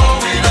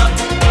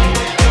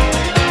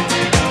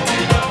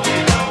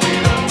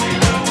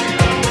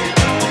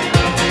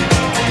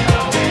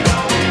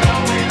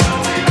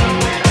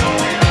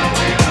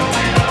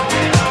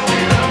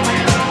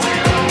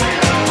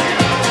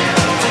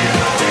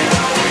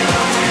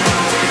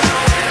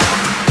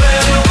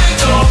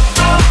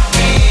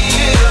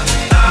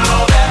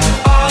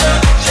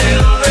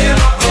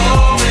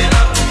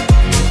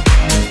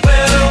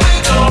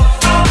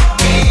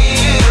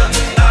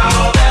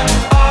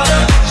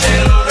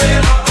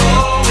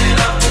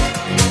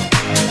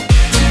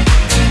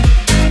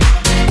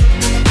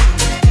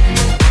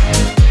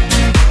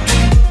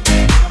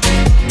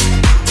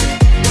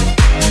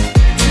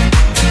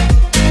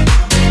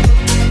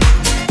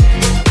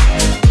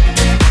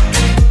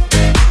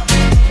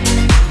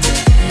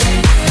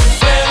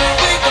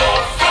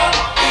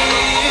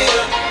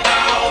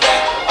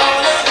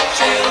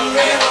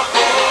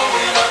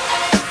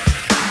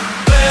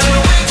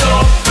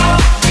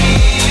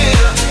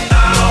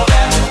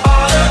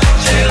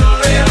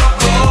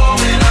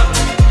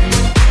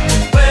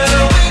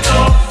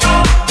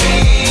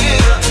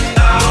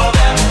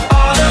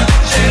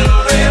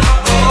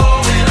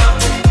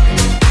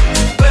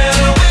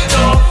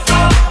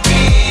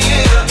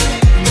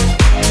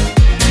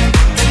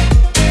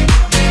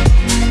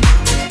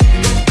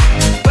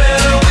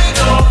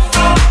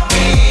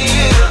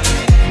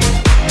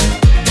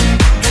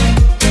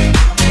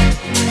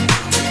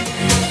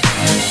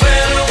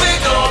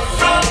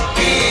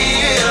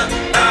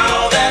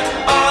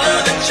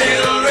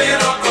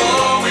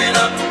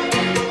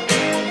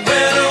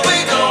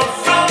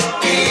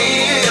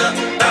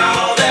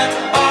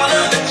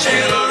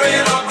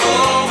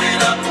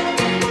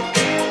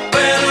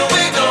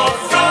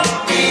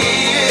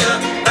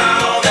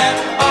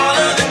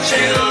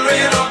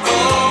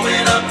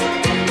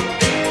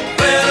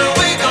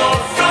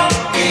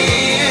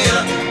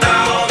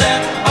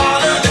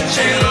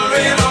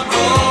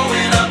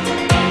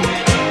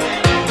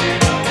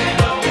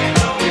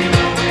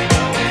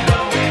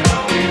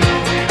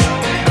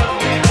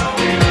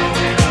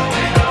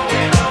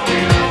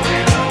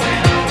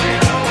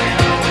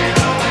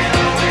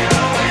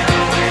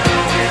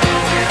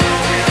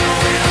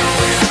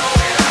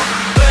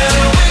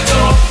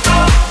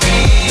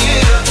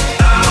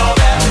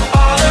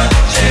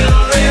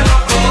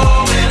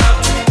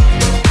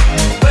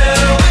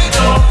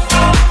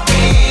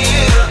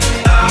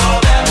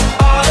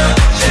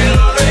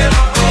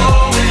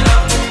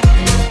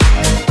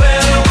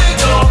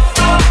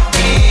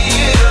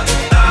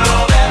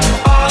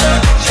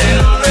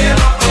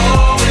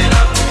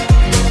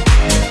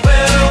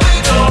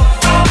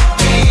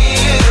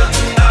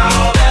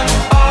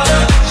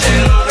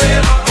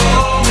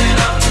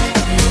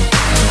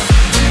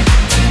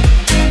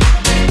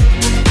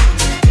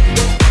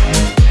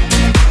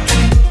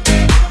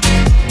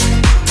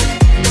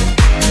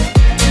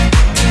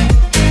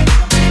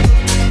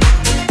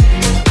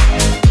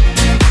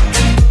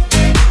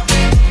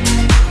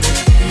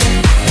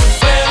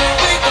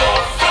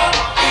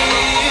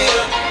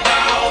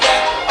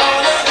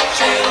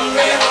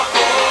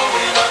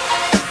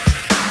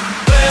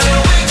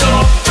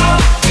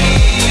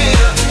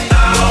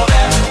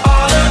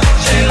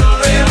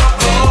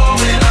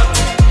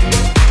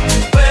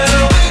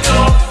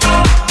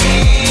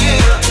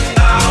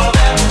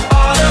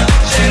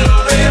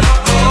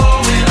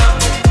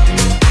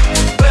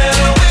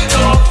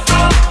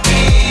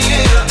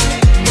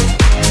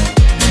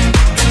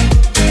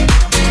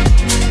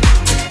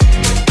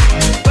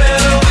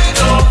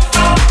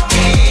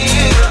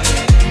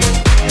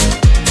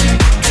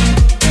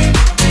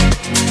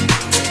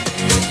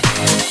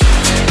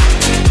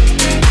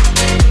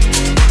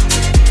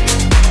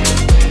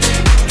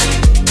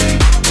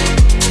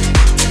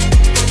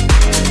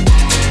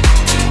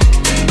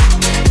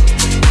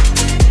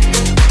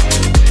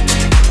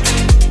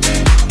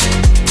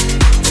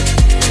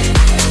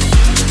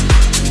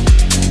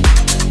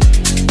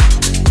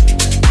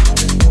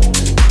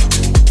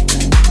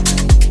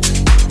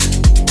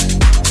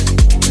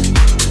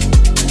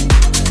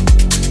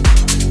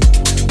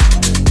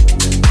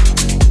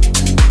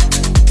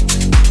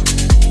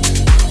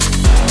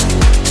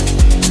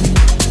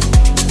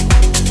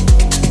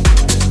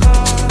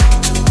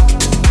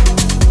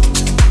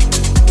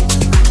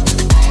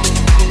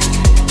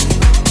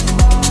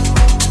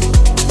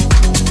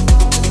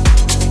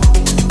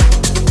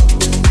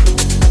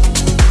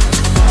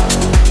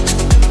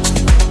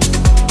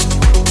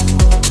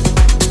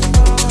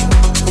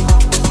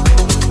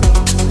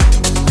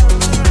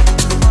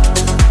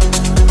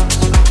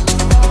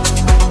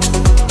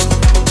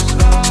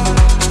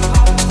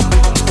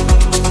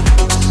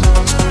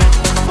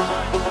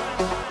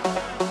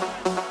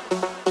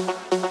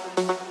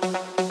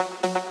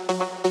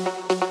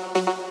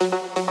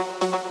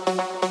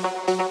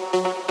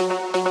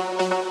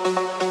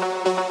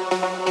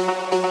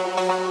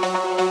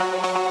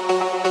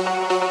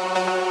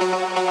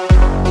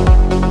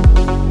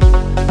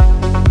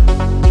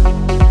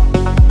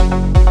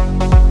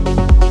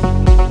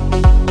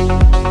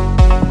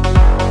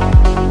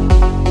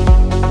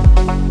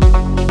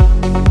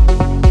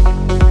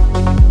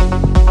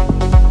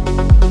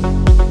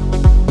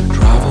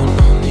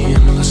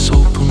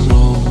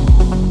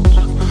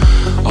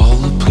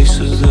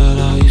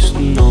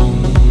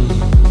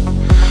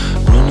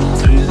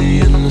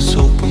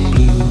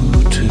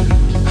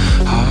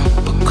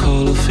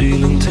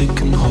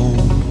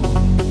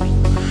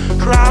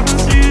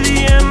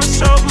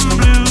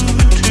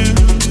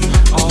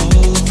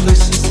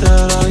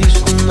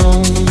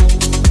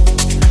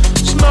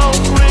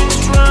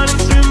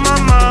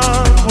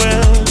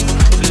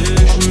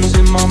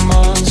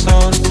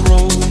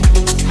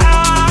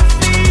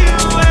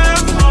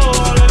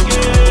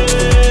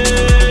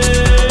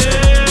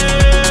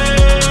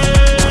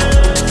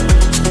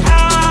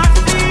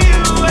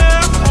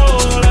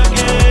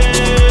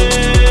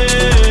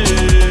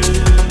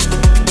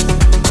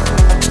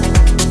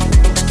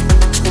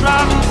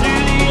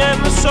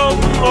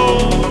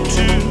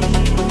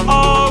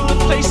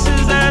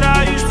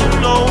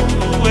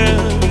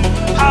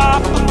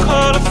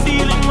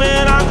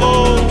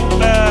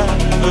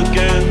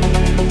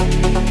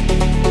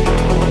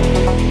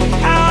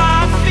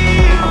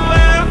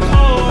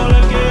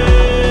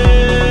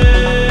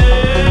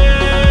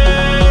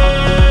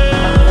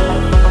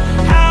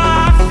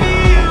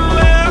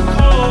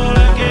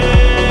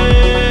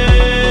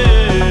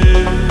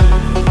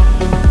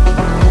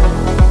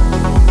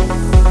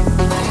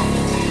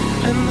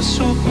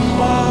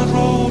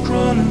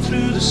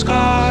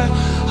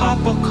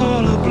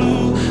color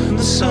blue, and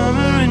the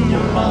summer in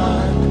your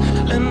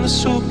mind,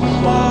 endless open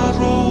wide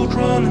road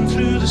running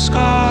through the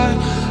sky.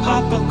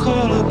 Hopper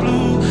color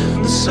blue,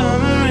 and the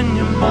summer in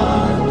your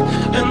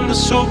mind,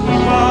 endless open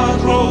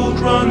wide road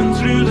running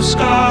through the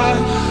sky.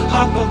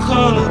 Hopper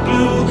color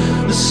blue,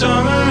 the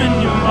summer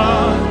in your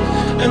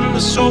mind,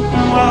 endless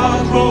open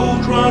wide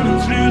road running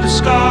through the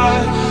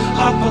sky.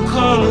 Hopper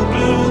color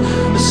blue,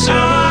 the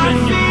summer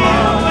in your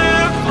mind,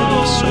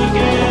 endless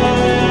open wide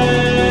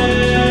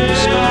road through the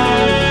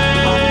sky.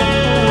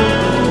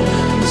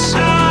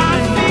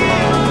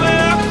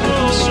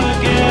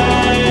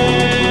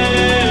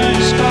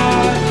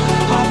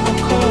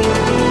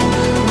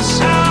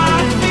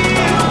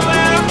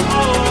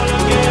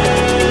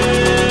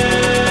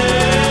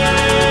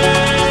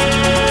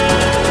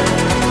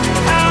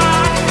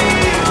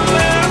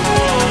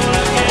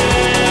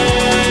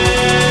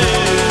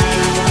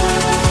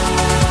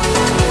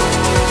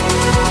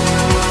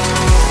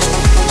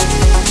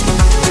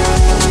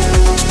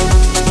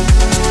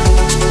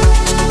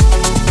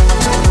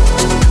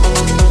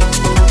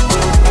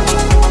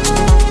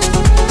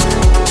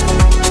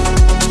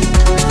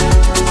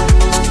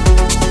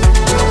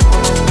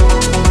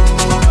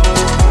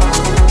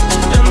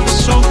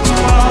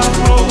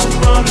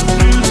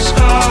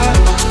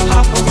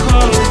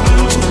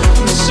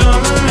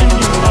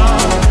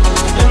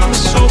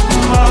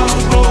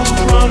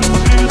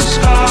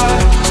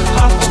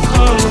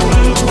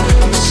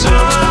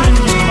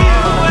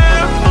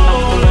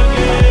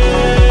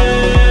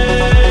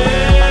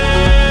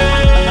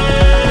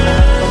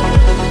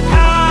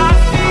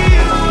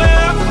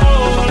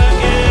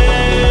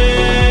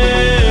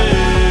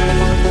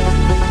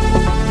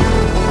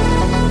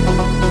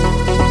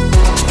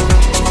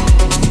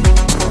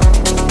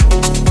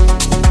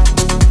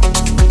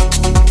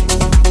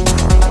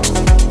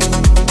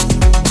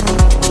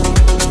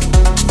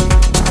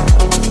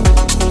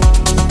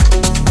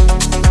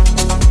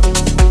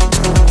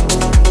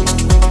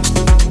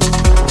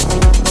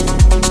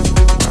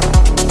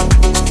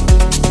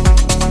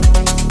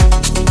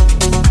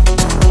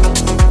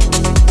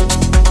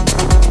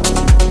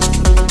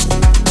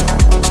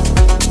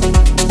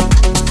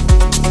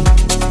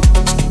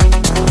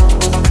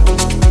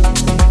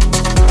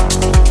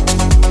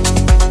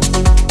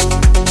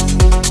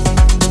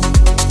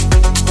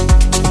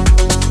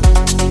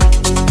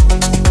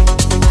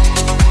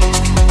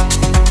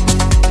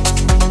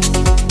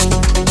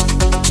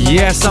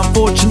 Yes,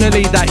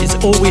 unfortunately, that is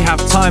all we have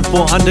time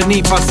for.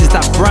 Underneath us is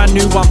that brand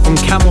new one from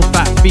Camel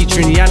Fat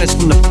featuring Yanis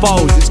from the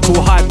Foals. It's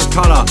called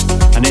Hypercolor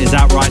and it is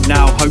out right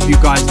now. Hope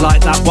you guys like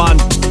that one.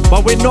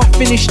 But we're not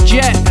finished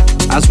yet.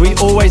 As we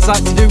always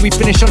like to do, we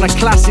finish on a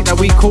classic that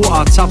we call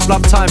our Tough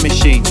Love Time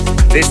Machine.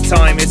 This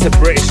time it's a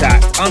British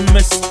act,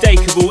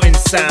 unmistakable in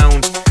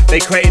sound. They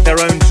created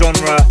their own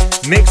genre,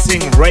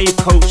 mixing rave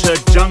culture,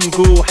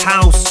 jungle,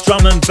 house,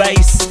 drum and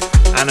bass,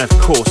 and of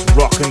course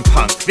rock and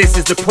punk. This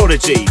is The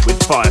Prodigy with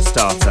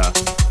Firestarter.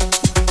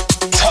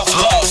 Tough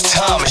Love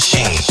Time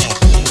Machine.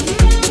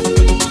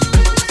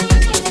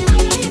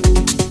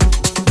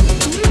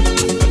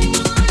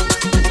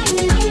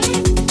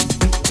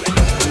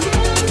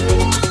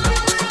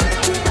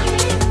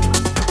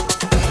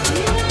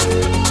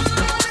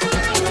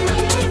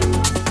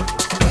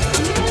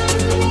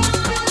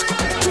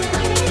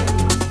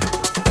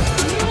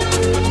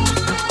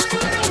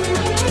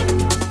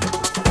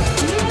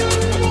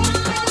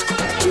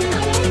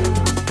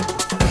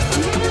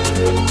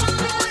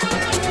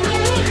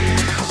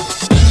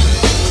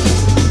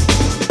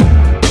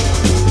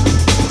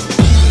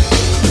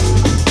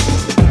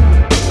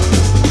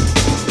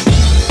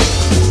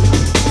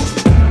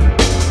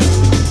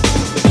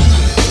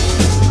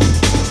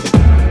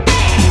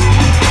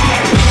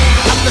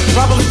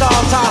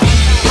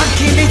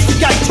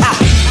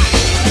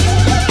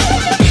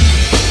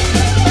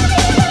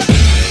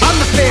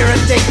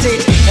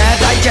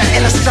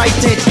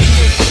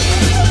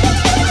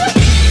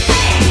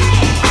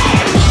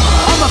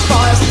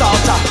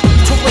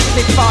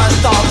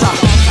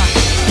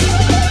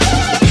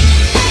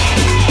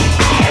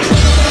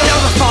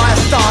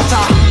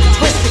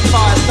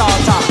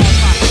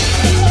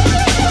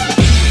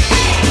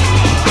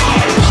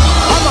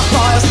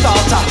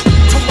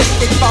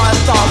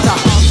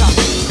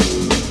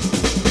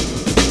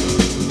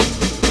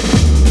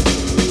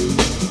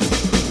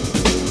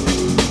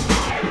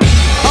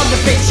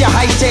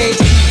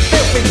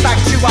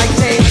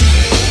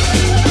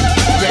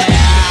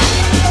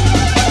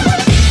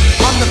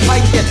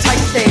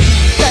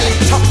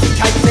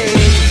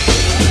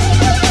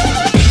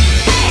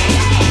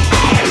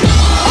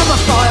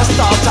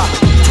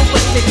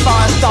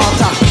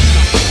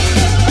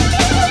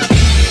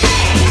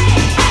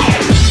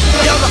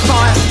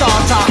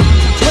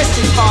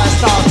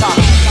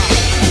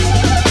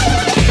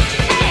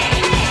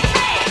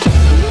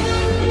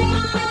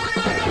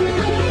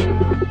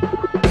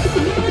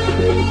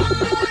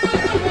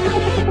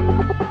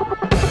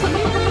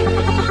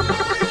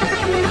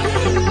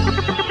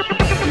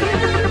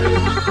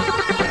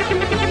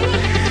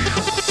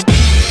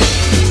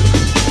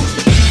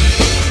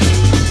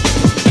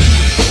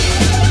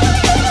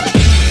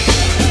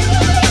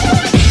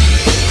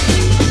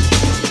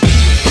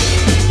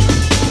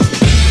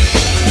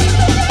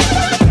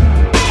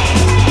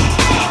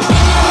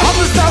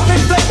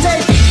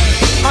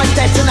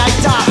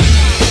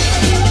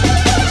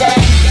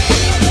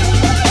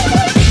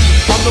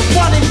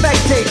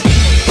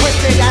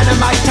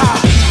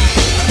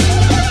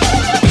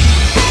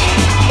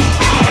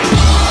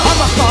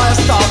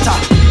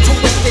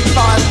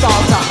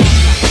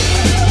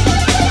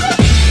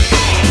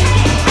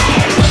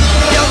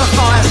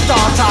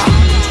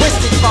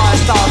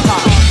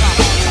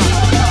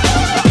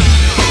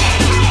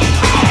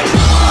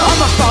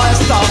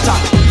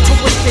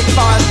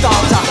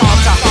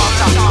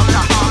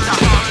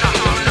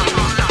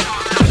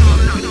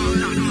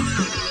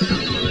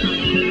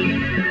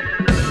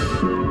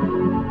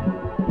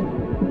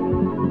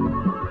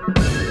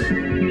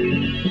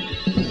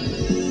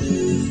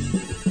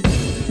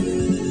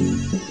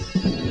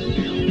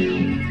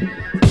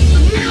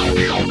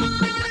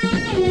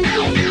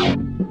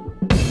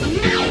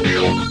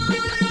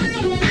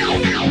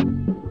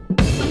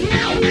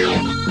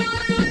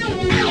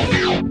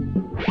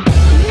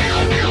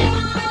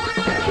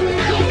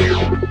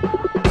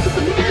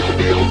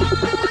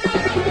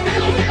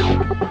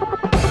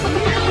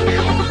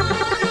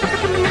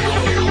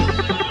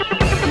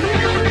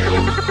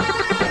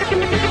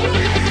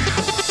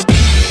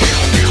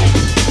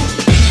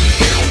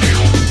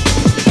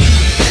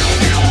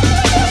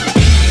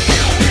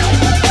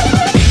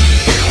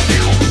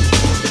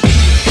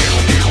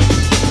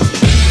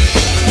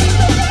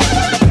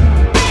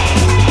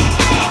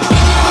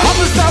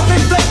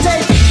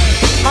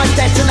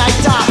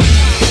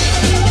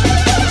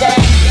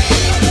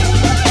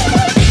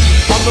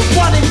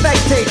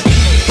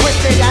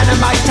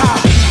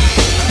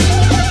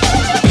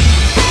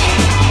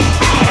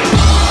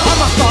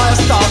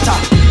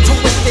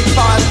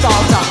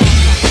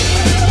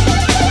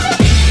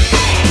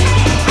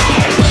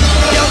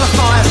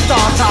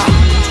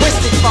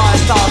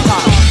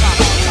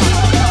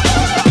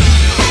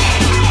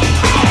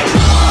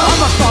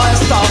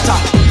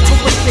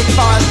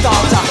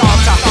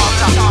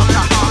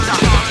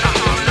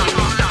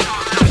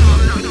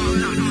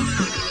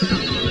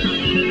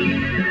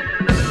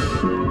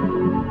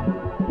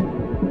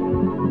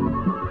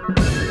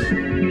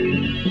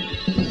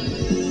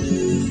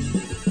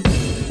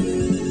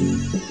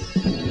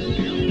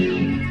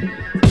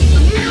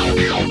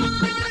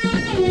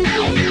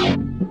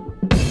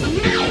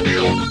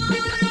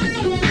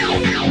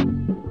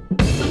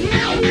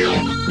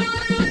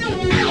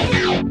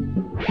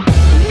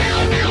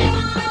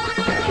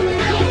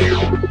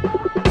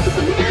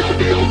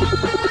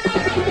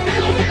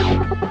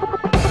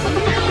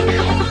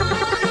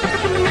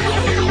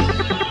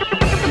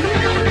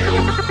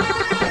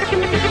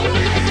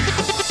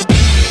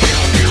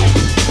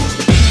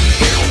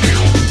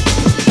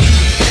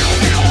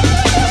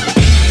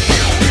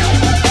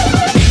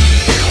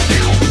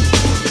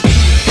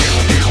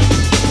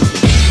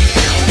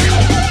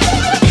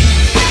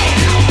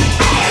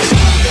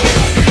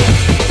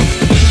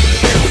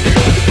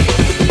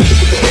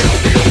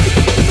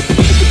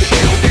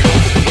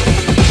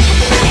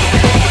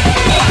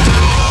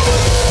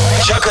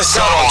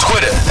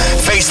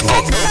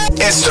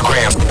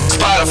 Instagram,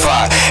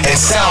 Spotify, and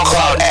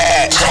SoundCloud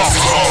at Tough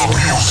Love